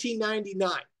about 1999.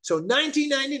 So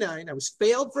 1999, I was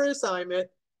failed for an assignment.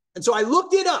 And so I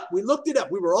looked it up. We looked it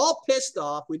up. We were all pissed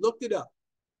off. We looked it up.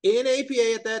 In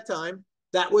APA at that time,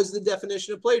 that was the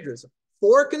definition of plagiarism.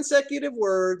 4 consecutive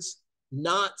words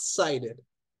not cited.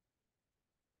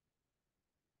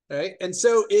 Right? And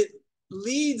so it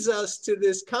leads us to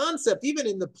this concept, even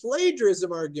in the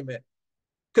plagiarism argument,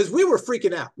 because we were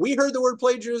freaking out. We heard the word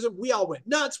plagiarism. We all went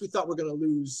nuts. We thought we were going to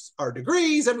lose our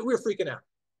degrees. I mean, we were freaking out.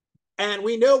 And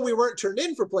we know we weren't turned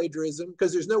in for plagiarism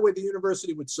because there's no way the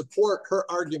university would support her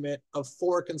argument of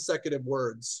 4 consecutive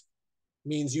words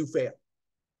means you fail.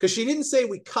 Because she didn't say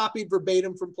we copied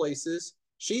verbatim from places.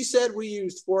 She said we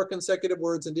used 4 consecutive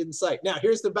words and didn't cite. Now,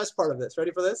 here's the best part of this.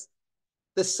 Ready for this?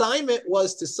 The assignment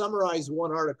was to summarize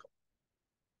one article.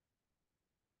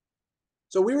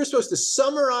 So we were supposed to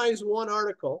summarize one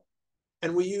article,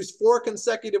 and we used 4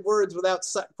 consecutive words without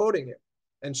quoting it.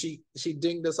 And she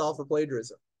dinged us all for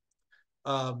plagiarism.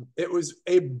 It was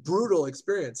a brutal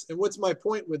experience. And what's my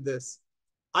point with this?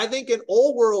 I think in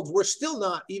all worlds, we're still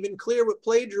not even clear what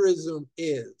plagiarism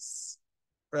is,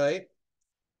 right?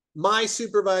 My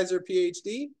supervisor,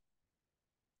 PhD,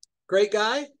 great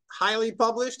guy, highly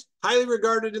published, highly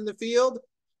regarded in the field.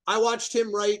 I watched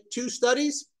him write 2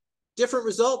 studies, different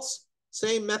results,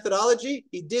 same methodology.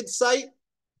 He did cite,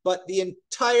 but the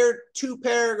entire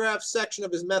 2-paragraph section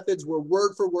of his methods were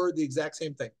word for word the exact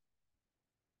same thing.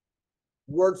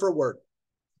 Word for word.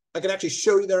 I can actually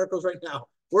show you the articles right now.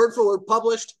 Word for word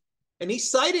published. And he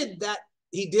cited that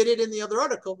he did it in the other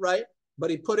article, right? But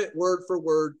he put it word for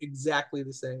word exactly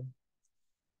the same.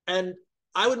 And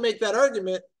I would make that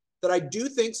argument that I do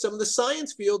think some of the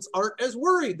science fields aren't as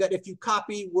worried that if you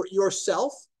copy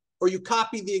yourself or you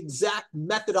copy the exact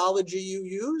methodology you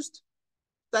used,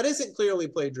 that isn't clearly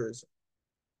plagiarism.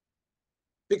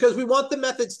 Because we want the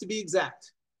methods to be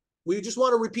exact. We just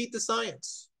want to repeat the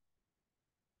science.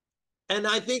 And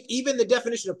I think even the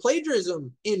definition of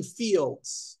plagiarism in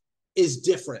fields is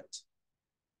different.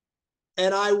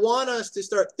 And I want us to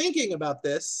start thinking about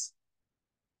this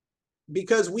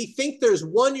because we think there's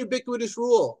one ubiquitous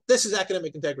rule. This is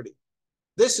academic integrity.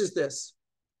 This is this.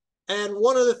 And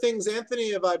one of the things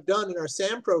Anthony and I've done in our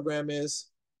SAM program is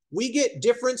we get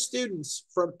different students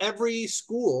from every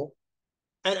school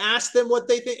and ask them what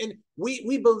they think. And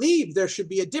we believe there should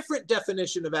be a different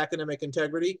definition of academic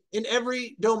integrity in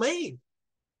every domain.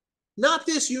 Not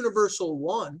this universal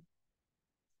one,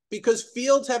 because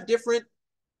fields have different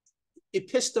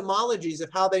epistemologies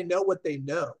of how they know what they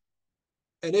know.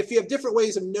 And if you have different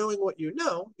ways of knowing what you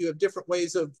know, you have different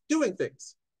ways of doing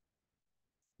things.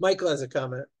 Michael has a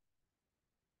comment.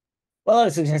 Well, I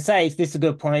was going to say, if this is a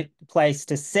good place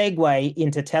to segue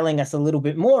into telling us a little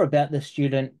bit more about the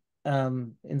student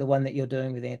in the one that you're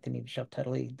doing with Anthony, which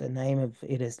the name of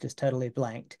it is just totally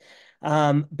blanked.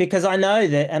 Because I know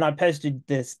that, and I posted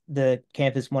the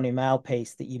Campus Morning Mail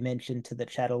piece that you mentioned to the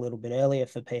chat a little bit earlier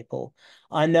for people.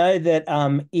 I know that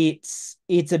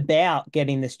it's about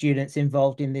getting the students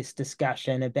involved in this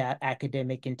discussion about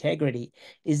academic integrity.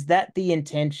 Is that the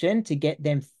intention, to get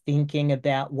them thinking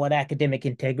about what academic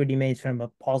integrity means from a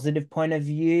positive point of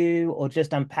view, or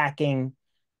just unpacking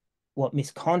what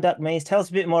misconduct means? Tell us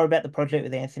a bit more about the project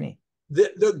with Anthony.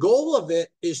 The goal of it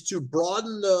is to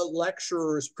broaden the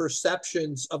lecturer's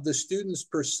perceptions of the students'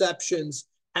 perceptions.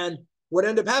 And what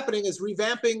ended up happening is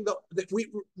revamping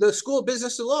the School of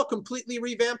Business and Law completely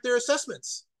revamped their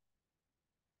assessments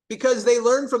because they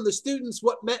learned from the students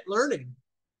what meant learning,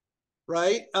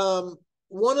 right?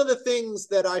 One of the things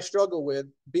that I struggle with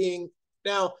being,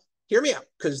 now, hear me out,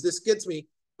 because this gets me,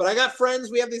 but I got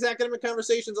friends, we have these academic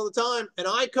conversations all the time, and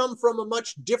I come from a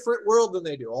much different world than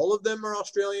they do. All of them are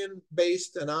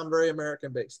Australian-based, and I'm very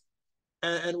American-based.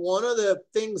 And one of the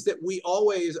things that we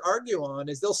always argue on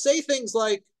is they'll say things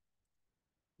like,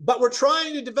 but we're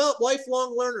trying to develop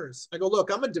lifelong learners. I go,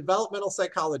 look, I'm a developmental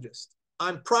psychologist.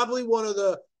 I'm probably one of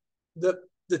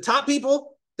the top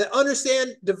people that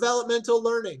understand developmental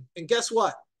learning. And guess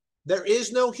what? There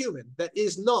is no human that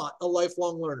is not a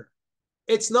lifelong learner.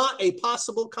 It's not a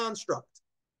possible construct.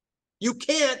 You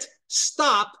can't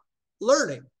stop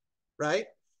learning, right?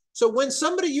 So when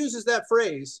somebody uses that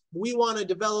phrase, we want to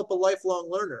develop a lifelong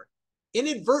learner,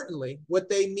 inadvertently, what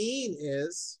they mean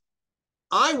is,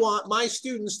 I want my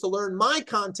students to learn my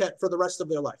content for the rest of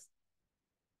their life.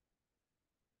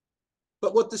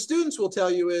 But what the students will tell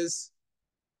you is,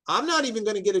 I'm not even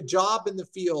going to get a job in the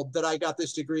field that I got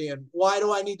this degree in. Why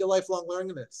do I need to lifelong learn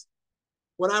this?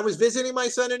 When I was visiting my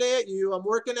son at ASU, I'm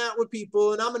working out with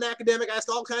people and I'm an academic. I asked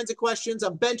all kinds of questions.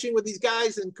 I'm benching with these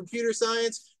guys in computer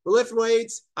science. We're lifting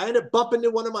weights. I ended up bumping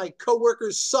into one of my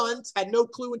coworkers' sons. Had no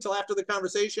clue until after the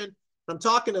conversation. I'm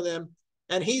talking to them,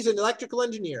 and he's an electrical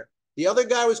engineer. The other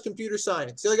guy was computer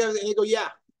science. The other guy was, and they go, yeah,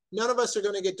 none of us are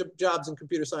going to get jobs in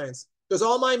computer science because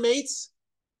all my mates,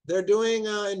 they're doing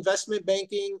investment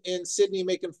banking in Sydney,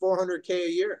 making $400K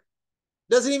a year.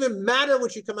 Doesn't even matter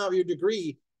what you come out with your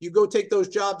degree. You go take those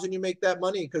jobs and you make that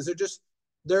money because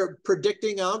they're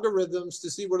predicting algorithms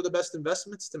to see what are the best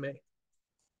investments to make.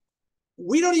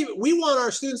 We want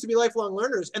our students to be lifelong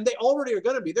learners, and they already are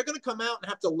going to be. They're going to come out and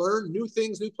have to learn new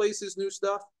things, new places, new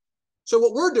stuff. So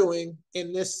what we're doing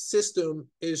in this system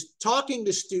is talking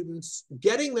to students,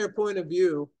 getting their point of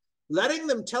view, letting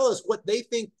them tell us what they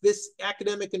think this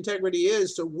academic integrity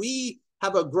is, so we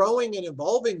have a growing and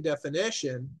evolving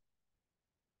definition.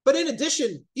 But in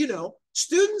addition,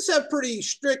 students have pretty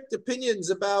strict opinions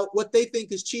about what they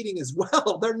think is cheating as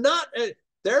well.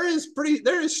 They're as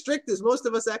strict as most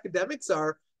of us academics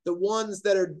are, the ones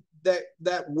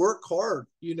that work hard.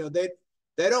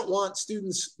 They don't want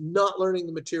students not learning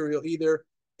the material either.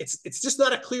 It's just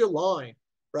not a clear line,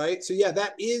 right? So yeah,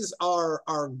 that is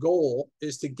our goal,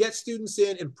 is to get students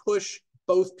in and push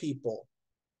both people.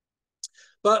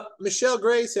 But Michelle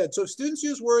Gray said, so if students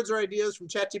use words or ideas from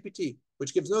ChatGPT,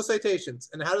 which gives no citations,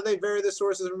 and how do they vary the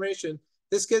source of information,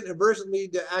 this can adversely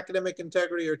lead to academic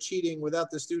integrity or cheating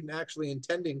without the student actually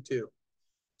intending to.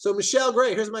 So Michelle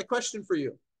Gray, here's my question for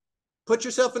you. Put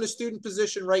yourself in a student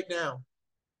position right now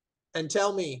and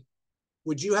tell me,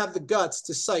 would you have the guts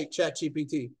to cite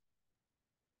ChatGPT?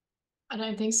 I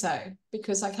don't think so,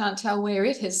 because I can't tell where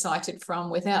it has cited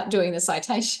from without doing the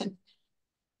citation.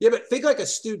 Yeah, but think like a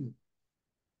student.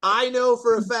 I know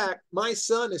for a fact, my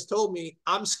son has told me,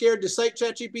 I'm scared to cite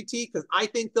ChatGPT because I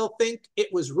think they'll think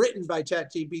it was written by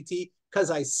ChatGPT because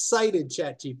I cited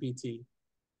ChatGPT.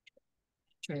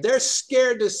 They're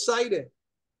scared to cite it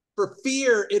for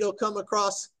fear it'll come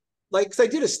across, like, because I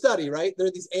did a study, right? There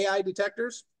are these AI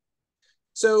detectors.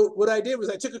 So what I did was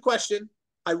I took a question,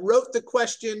 I wrote the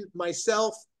question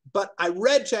myself, but I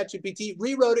read ChatGPT,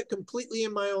 rewrote it completely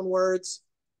in my own words,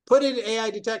 put it in AI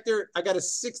detector. I got a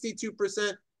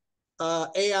 62%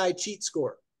 AI cheat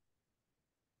score.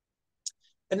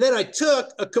 And then I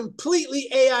took a completely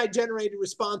AI generated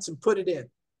response and put it in,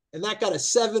 and that got a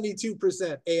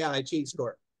 72% AI cheat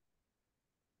score.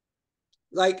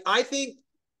 Like, I think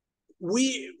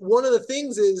one of the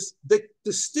things is that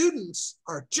the students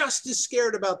are just as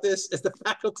scared about this as the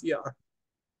faculty are.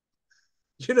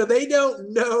 They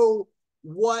don't know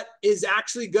what is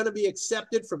actually going to be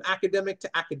accepted from academic to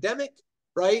academic,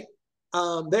 right?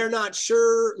 They're not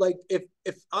sure. Like, if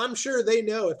I'm sure they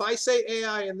know, if I say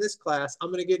AI in this class, I'm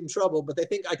going to get in trouble, but they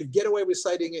think I could get away with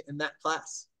citing it in that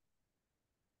class.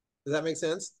 Does that make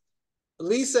sense?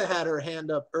 Lisa had her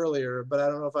hand up earlier, but I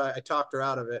don't know if I talked her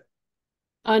out of it.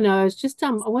 I know. It's just I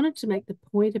wanted to make the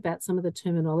point about some of the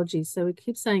terminology. So we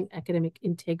keep saying academic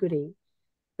integrity,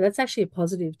 but that's actually a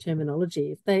positive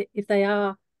terminology. If they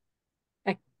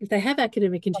have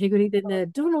academic integrity, then they're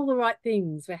doing all the right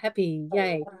things. We're happy,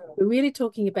 yay. We're really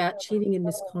talking about cheating and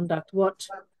misconduct.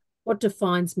 What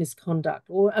defines misconduct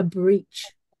or a breach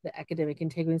of the academic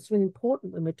integrity? It's really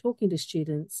important when we're talking to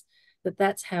students that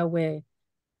that's how we're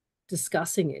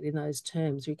discussing it in those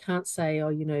terms. We can't say,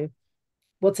 oh,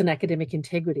 what's an academic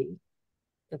integrity?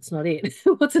 That's not it.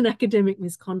 What's an academic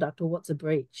misconduct or what's a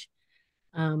breach?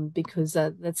 Because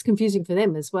that's confusing for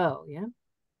them as well. Yeah.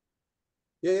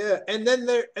 Yeah. And then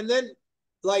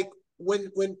like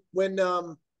when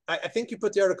I think you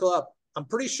put the article up, I'm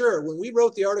pretty sure when we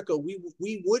wrote the article,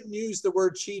 we wouldn't use the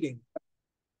word cheating,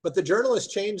 but the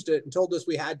journalist changed it and told us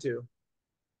we had to.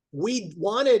 We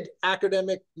wanted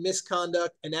academic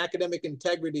misconduct and academic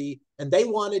integrity, and they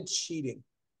wanted cheating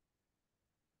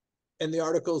in the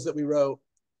articles that we wrote.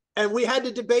 And we had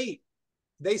to debate.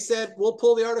 They said, we'll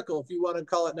pull the article if you want to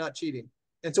call it not cheating.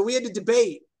 And so we had to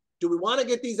debate. Do we want to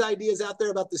get these ideas out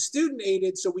there about the student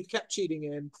aided, so we kept cheating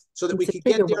in so that we could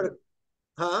get the article?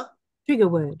 Huh? Trigger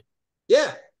word.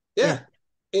 Yeah.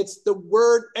 It's the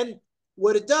word. And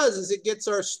what it does is it gets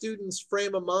our students'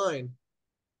 frame of mind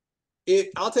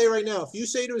I'll tell you right now, if you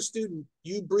say to a student,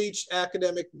 you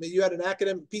had an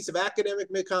academic piece of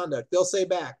academic misconduct, they'll say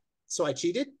back, so I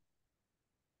cheated?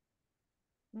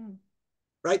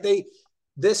 Right?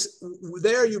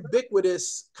 They're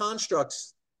ubiquitous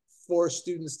constructs for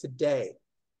students today.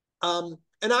 And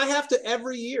I have to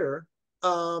every year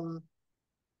do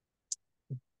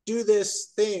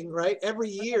this thing, right? Every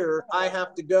year I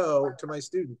have to go to my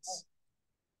students.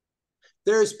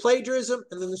 There's plagiarism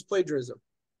and then there's plagiarism.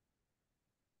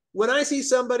 When I see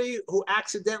somebody who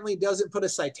accidentally doesn't put a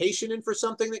citation in for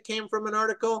something that came from an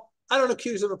article, I don't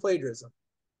accuse them of plagiarism.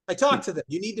 I talk to them.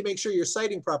 You need to make sure you're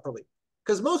citing properly,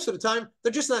 because most of the time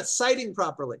they're just not citing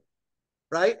properly,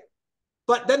 right?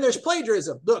 But then there's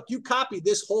plagiarism. Look, you copied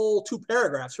this whole 2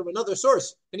 paragraphs from another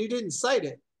source and you didn't cite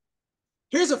it.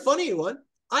 Here's a funny one.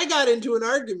 I got into an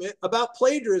argument about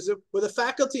plagiarism with a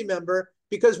faculty member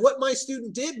because what my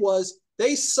student did was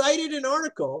they cited an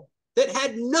article that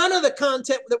had none of the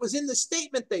content that was in the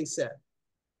statement they said.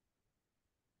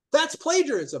 That's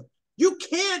plagiarism. You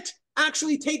can't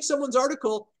actually take someone's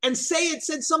article and say it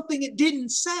said something it didn't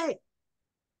say.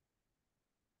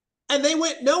 And they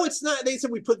went, no, it's not. They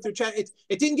said, we put through chat.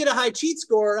 It didn't get a high cheat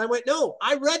score. I went, no,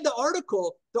 I read the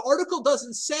article. The article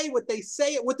doesn't say what they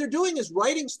say. What they're doing is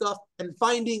writing stuff and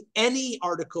finding any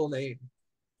article name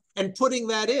and putting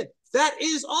that in. That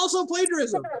is also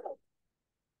plagiarism.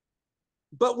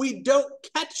 But we don't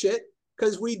catch it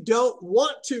because we don't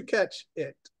want to catch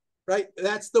it, right?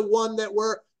 That's the one that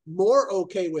we're more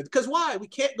okay with. Because why? We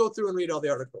can't go through and read all the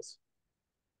articles.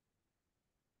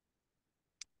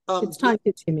 It's time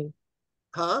consuming.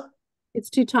 Huh? It's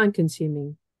too time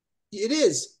consuming. It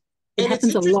is. It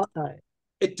happens a lot though.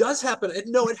 It does happen.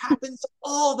 No, it happens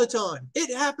all the time.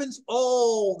 It happens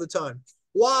all the time.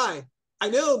 Why? I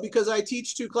know, because I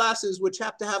teach 2 classes which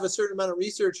have to have a certain amount of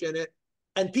research in it.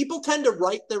 And people tend to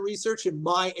write their research in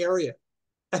my area.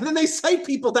 And then they cite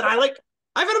people that I like.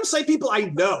 I've had them cite people I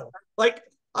know. Like,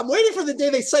 I'm waiting for the day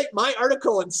they cite my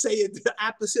article and say it the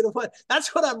opposite of what.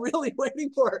 That's what I'm really waiting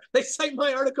for. They cite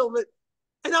my article,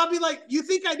 and I'll be like, you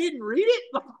think I didn't read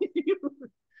it?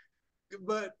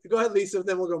 But go ahead, Lisa,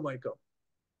 then we'll go Michael.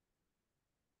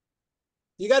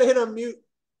 You got to hit on mute.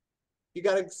 You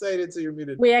got excited, so you're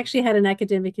muted. We actually had an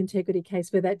academic integrity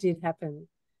case where that did happen.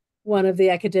 One of the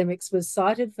academics was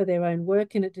cited for their own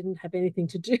work and it didn't have anything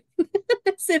to do.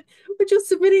 I said, but you're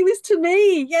submitting this to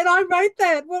me. Yet I wrote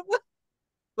that. What?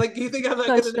 Like, do you think I'm not So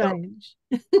going to strange.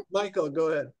 know? Michael, go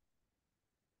ahead.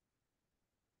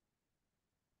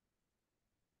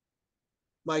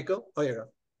 Michael? Oh, yeah.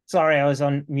 Sorry, I was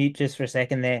on mute just for a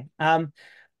second there.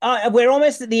 We're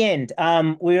almost at the end.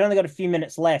 We've only got a few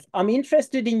minutes left. I'm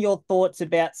interested in your thoughts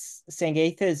about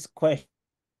Sangeetha's question.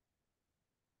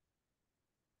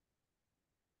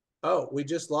 Oh, we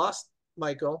just lost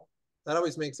Michael. That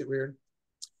always makes it weird.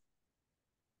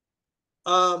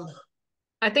 I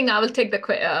think I will take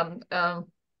the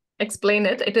explain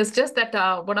it. It is just that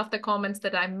one of the comments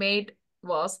that I made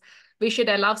was we should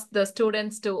allow the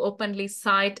students to openly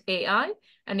cite AI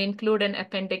and include an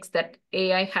appendix that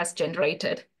AI has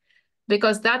generated.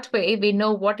 Because that way we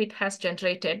know what it has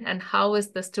generated and how is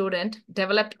the student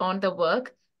developed on the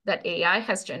work that AI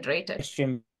has generated.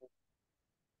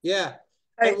 Yeah.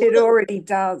 It already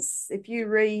does. If you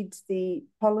read the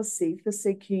policy for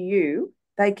CQU,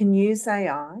 they can use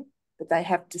AI, but they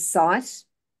have to cite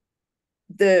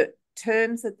the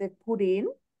terms that they've put in.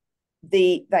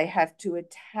 They have to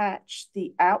attach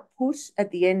the output at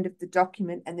the end of the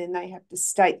document, and then they have to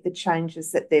state the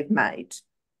changes that they've made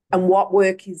and what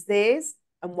work is theirs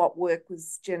and what work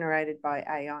was generated by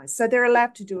AI. So they're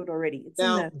allowed to do it already. It's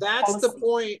now, in the that's policy. the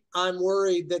point I'm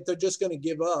worried that they're just going to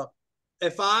give up.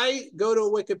 If I go to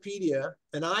Wikipedia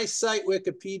and I cite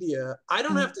Wikipedia, I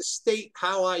don't have to state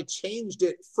how I changed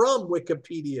it from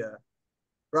Wikipedia,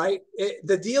 right?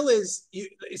 The deal is,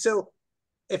 so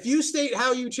if you state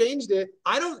how you changed it,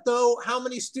 I don't know how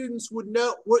many students would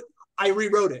know what I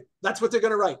rewrote it. That's what they're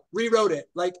going to write. Rewrote it.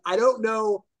 Like, I don't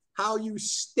know how you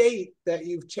state that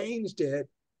you've changed it.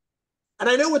 And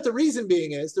I know what the reason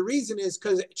being is. The reason is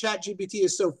because ChatGPT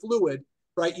is so fluid,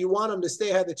 right? You want them to stay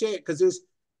ahead of the change because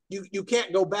you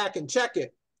can't go back and check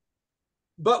it.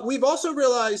 But we've also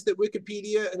realized that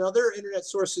Wikipedia and other internet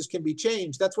sources can be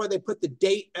changed. That's why they put the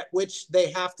date at which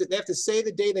they have to say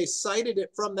the day they cited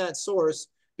it from that source,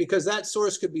 because that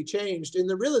source could be changed. And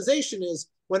the realization is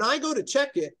when I go to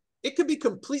check it, it could be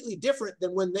completely different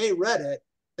than when they read it.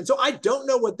 And so I don't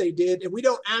know what they did, and we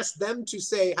don't ask them to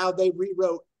say how they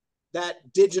rewrote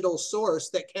that digital source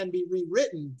that can be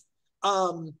rewritten.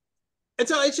 And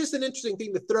so it's just an interesting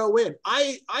thing to throw in.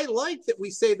 I like that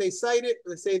we say they cite it,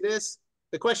 they say this.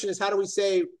 The question is, how do we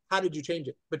say, how did you change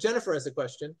it? But Jennifer has a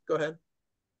question. Go ahead.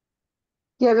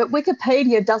 Yeah, but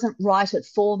Wikipedia doesn't write it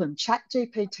for them.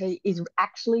 ChatGPT is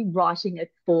actually writing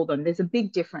it for them. There's a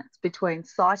big difference between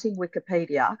citing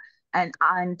Wikipedia and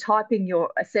typing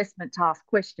your assessment task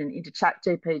question into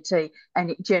ChatGPT and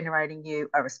it generating you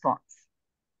a response.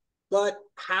 But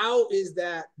how is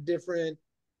that different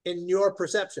in your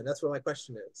perception? That's what my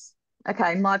question is.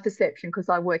 Okay, my perception, because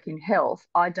I work in health,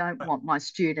 I don't want my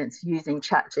students using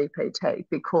ChatGPT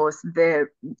because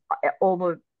they're all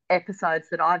the episodes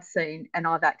that I've seen, and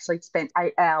I've actually spent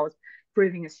 8 hours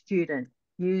proving a student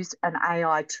used an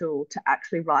AI tool to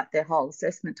actually write their whole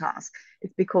assessment task.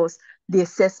 It's because the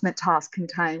assessment task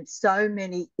contained so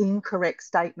many incorrect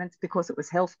statements because it was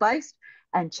health-based,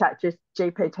 and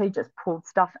ChatGPT just pulled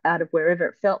stuff out of wherever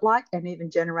it felt like and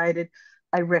even generated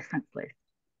a reference list.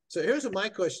 So here's what my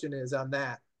question is on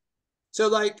that. So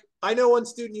like, I know one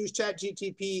student used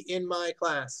ChatGPT in my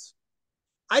class.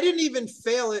 I didn't even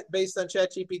fail it based on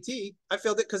ChatGPT. I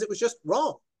failed it because it was just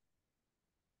wrong.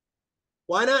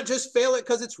 Why not just fail it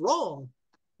because it's wrong?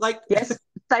 Like, yes,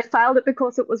 they failed it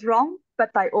because it was wrong, but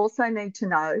they also need to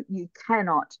know you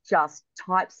cannot just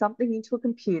type something into a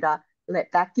computer,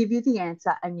 let that give you the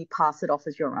answer, and you pass it off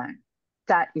as your own.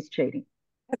 That is cheating.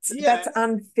 That's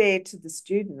unfair to the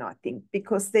student, I think,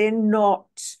 because they're not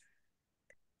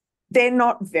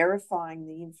verifying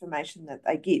the information that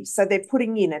they give. So they're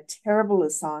putting in a terrible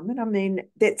assignment. I mean,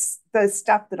 that's the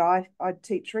stuff that I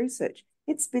teach research.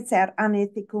 It spits out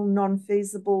unethical,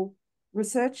 non-feasible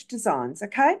research designs,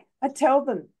 okay? I tell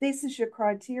them, this is your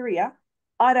criteria.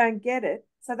 I don't get it.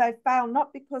 So they fail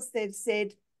not because they've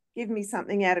said, give me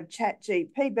something out of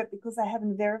ChatGPT, but because they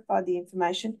haven't verified the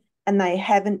information and they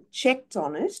haven't checked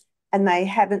on it and they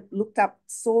haven't looked up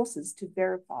sources to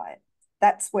verify it.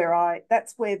 That's where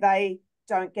they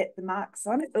don't get the marks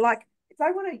on it. Like, if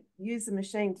they want to use a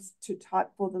machine to type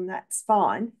for them, that's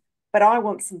fine. But I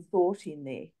want some thought in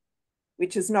there,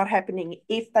 which is not happening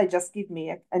if they just give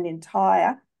me an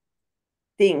entire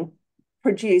thing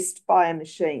produced by a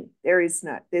machine. There's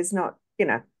no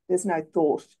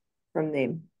thought from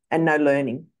them and no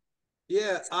learning.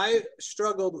 Yeah, I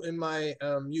struggled in my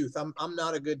youth. I'm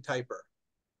not a good typer.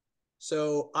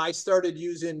 So I started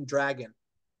using Dragon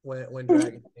when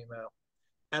Dragon came out.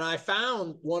 And I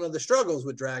found one of the struggles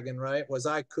with Dragon, right, was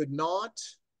I could not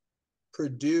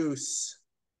produce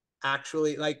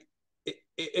actually, like,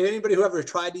 anybody who ever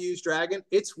tried to use Dragon,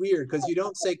 it's weird because you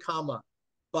don't say comma.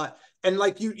 And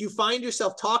like you find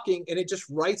yourself talking and it just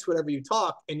writes whatever you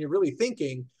talk and you're really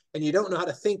thinking and you don't know how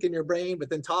to think in your brain, but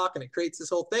then talk and it creates this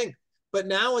whole thing. But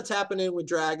now what's happening with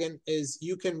Dragon is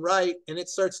you can write and it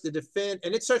starts to defend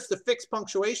and it starts to fix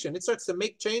punctuation. It starts to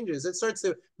make changes. It starts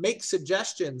to make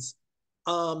suggestions.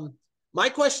 My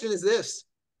question is this.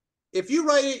 If you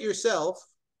write it yourself,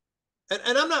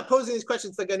 and I'm not posing these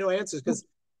questions like I know answers because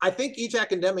I think each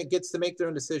academic gets to make their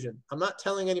own decision. I'm not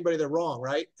telling anybody they're wrong,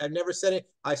 right? I've never said it.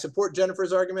 I support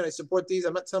Jennifer's argument. I support these.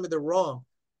 I'm not telling you they're wrong.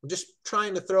 I'm just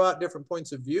trying to throw out different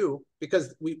points of view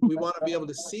because we want to be able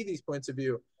to see these points of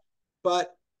view.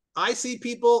 But I see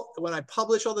people when I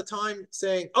publish all the time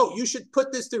saying, oh, you should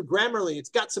put this through Grammarly. It's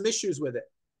got some issues with it,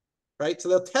 right? So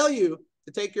they'll tell you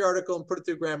to take your article and put it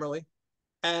through Grammarly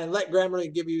and let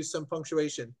Grammarly give you some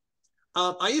punctuation.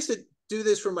 I used to do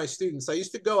this for my students. I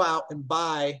used to go out and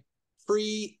buy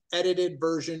pre-edited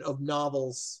version of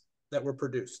novels that were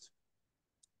produced.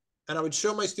 And I would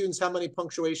show my students how many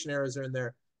punctuation errors are in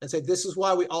there and say, this is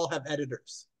why we all have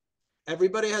editors.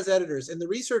 Everybody has editors. And the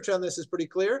research on this is pretty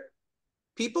clear.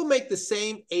 People make the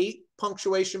same 8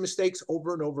 punctuation mistakes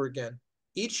over and over again.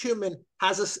 Each human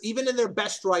has even in their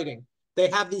best writing, they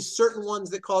have these certain ones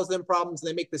that cause them problems. And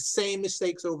they make the same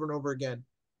mistakes over and over again.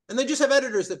 And they just have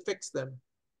editors that fix them.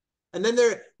 And then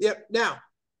now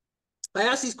I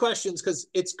ask these questions because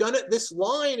this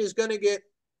line is gonna get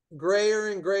grayer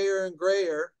and grayer and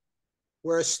grayer,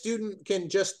 where a student can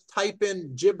just type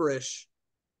in gibberish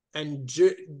and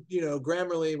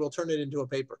Grammarly will turn it into a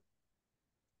paper.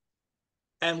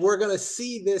 And we're going to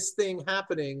see this thing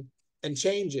happening and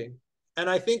changing. And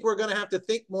I think we're going to have to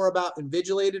think more about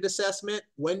invigilated assessment.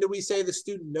 When do we say the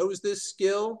student knows this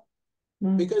skill?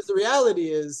 Because the reality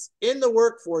is, in the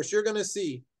workforce, you're going to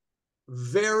see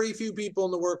very few people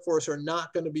in the workforce are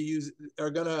not going to be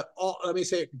let me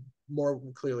say it more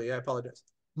clearly. I apologize.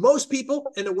 Most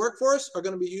people in the workforce are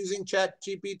going to be using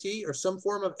ChatGPT or some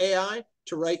form of AI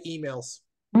to write emails.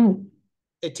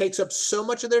 It takes up so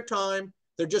much of their time.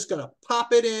 They're just going to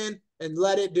pop it in and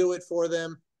let it do it for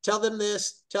them. Tell them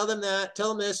this, tell them that, tell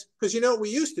them this. Because you know what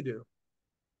we used to do?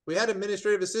 We had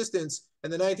administrative assistants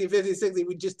in the 1950s, 60s,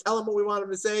 we'd just tell them what we wanted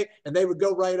them to say, and they would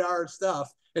go write our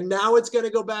stuff. And now it's going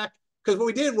to go back, because what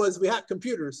we did was we had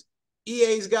computers.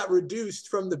 EAs got reduced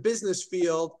from the business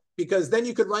field because then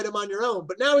you could write them on your own.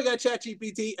 But now we got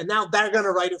ChatGPT, and now they're going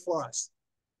to write it for us.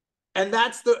 And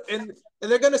that's and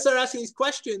they're going to start asking these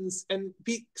questions, and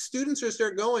students are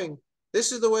start going,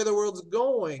 this is the way the world's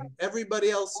going. Everybody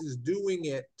else is doing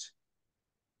it,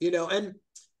 and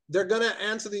they're going to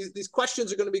answer these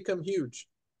questions are going to become huge.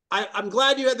 I'm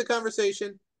glad you had the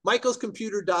conversation. Michael's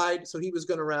computer died, so he was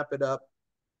going to wrap it up.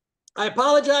 I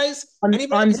apologize. I'm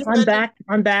back.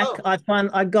 I'm back. Oh.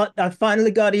 I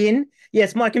finally got in.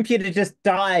 Yes, my computer just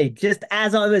died just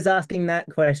as I was asking that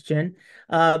question.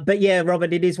 But yeah,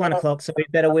 Robert, it is 1 o'clock, so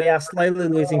we are slowly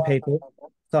losing people.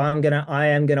 So I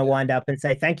am gonna wind up and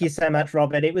say thank you so much,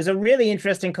 Robert. It was a really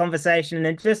interesting conversation.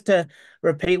 And just to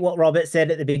repeat what Robert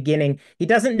said at the beginning, he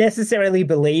doesn't necessarily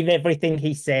believe everything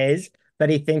he says, but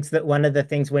he thinks that one of the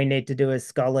things we need to do as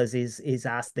scholars is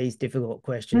ask these difficult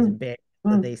questions and bear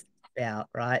these out,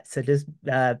 right? So just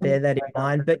bear that in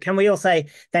mind. But can we all say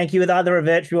thank you with either a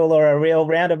virtual or a real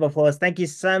round of applause? Thank you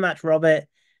so much, Robert.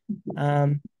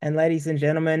 And ladies and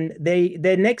gentlemen,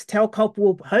 the next TELCoP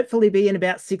will hopefully be in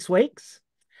about 6 weeks.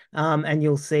 And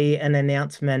you'll see an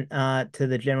announcement to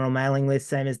the general mailing list,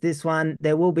 same as this one.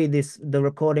 There will be the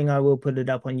recording. I will put it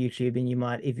up on YouTube, and you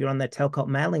might, if you're on the TELCoP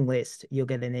mailing list, you'll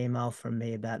get an email from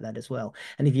me about that as well.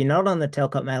 And if you're not on the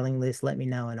TELCoP mailing list, let me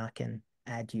know and I can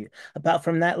add you. Apart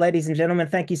from that, ladies and gentlemen,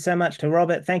 thank you so much to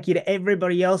Robert. Thank you to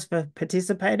everybody else for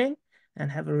participating, and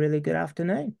have a really good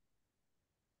afternoon.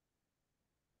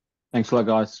 Thanks a lot,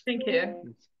 guys. Thank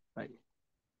you.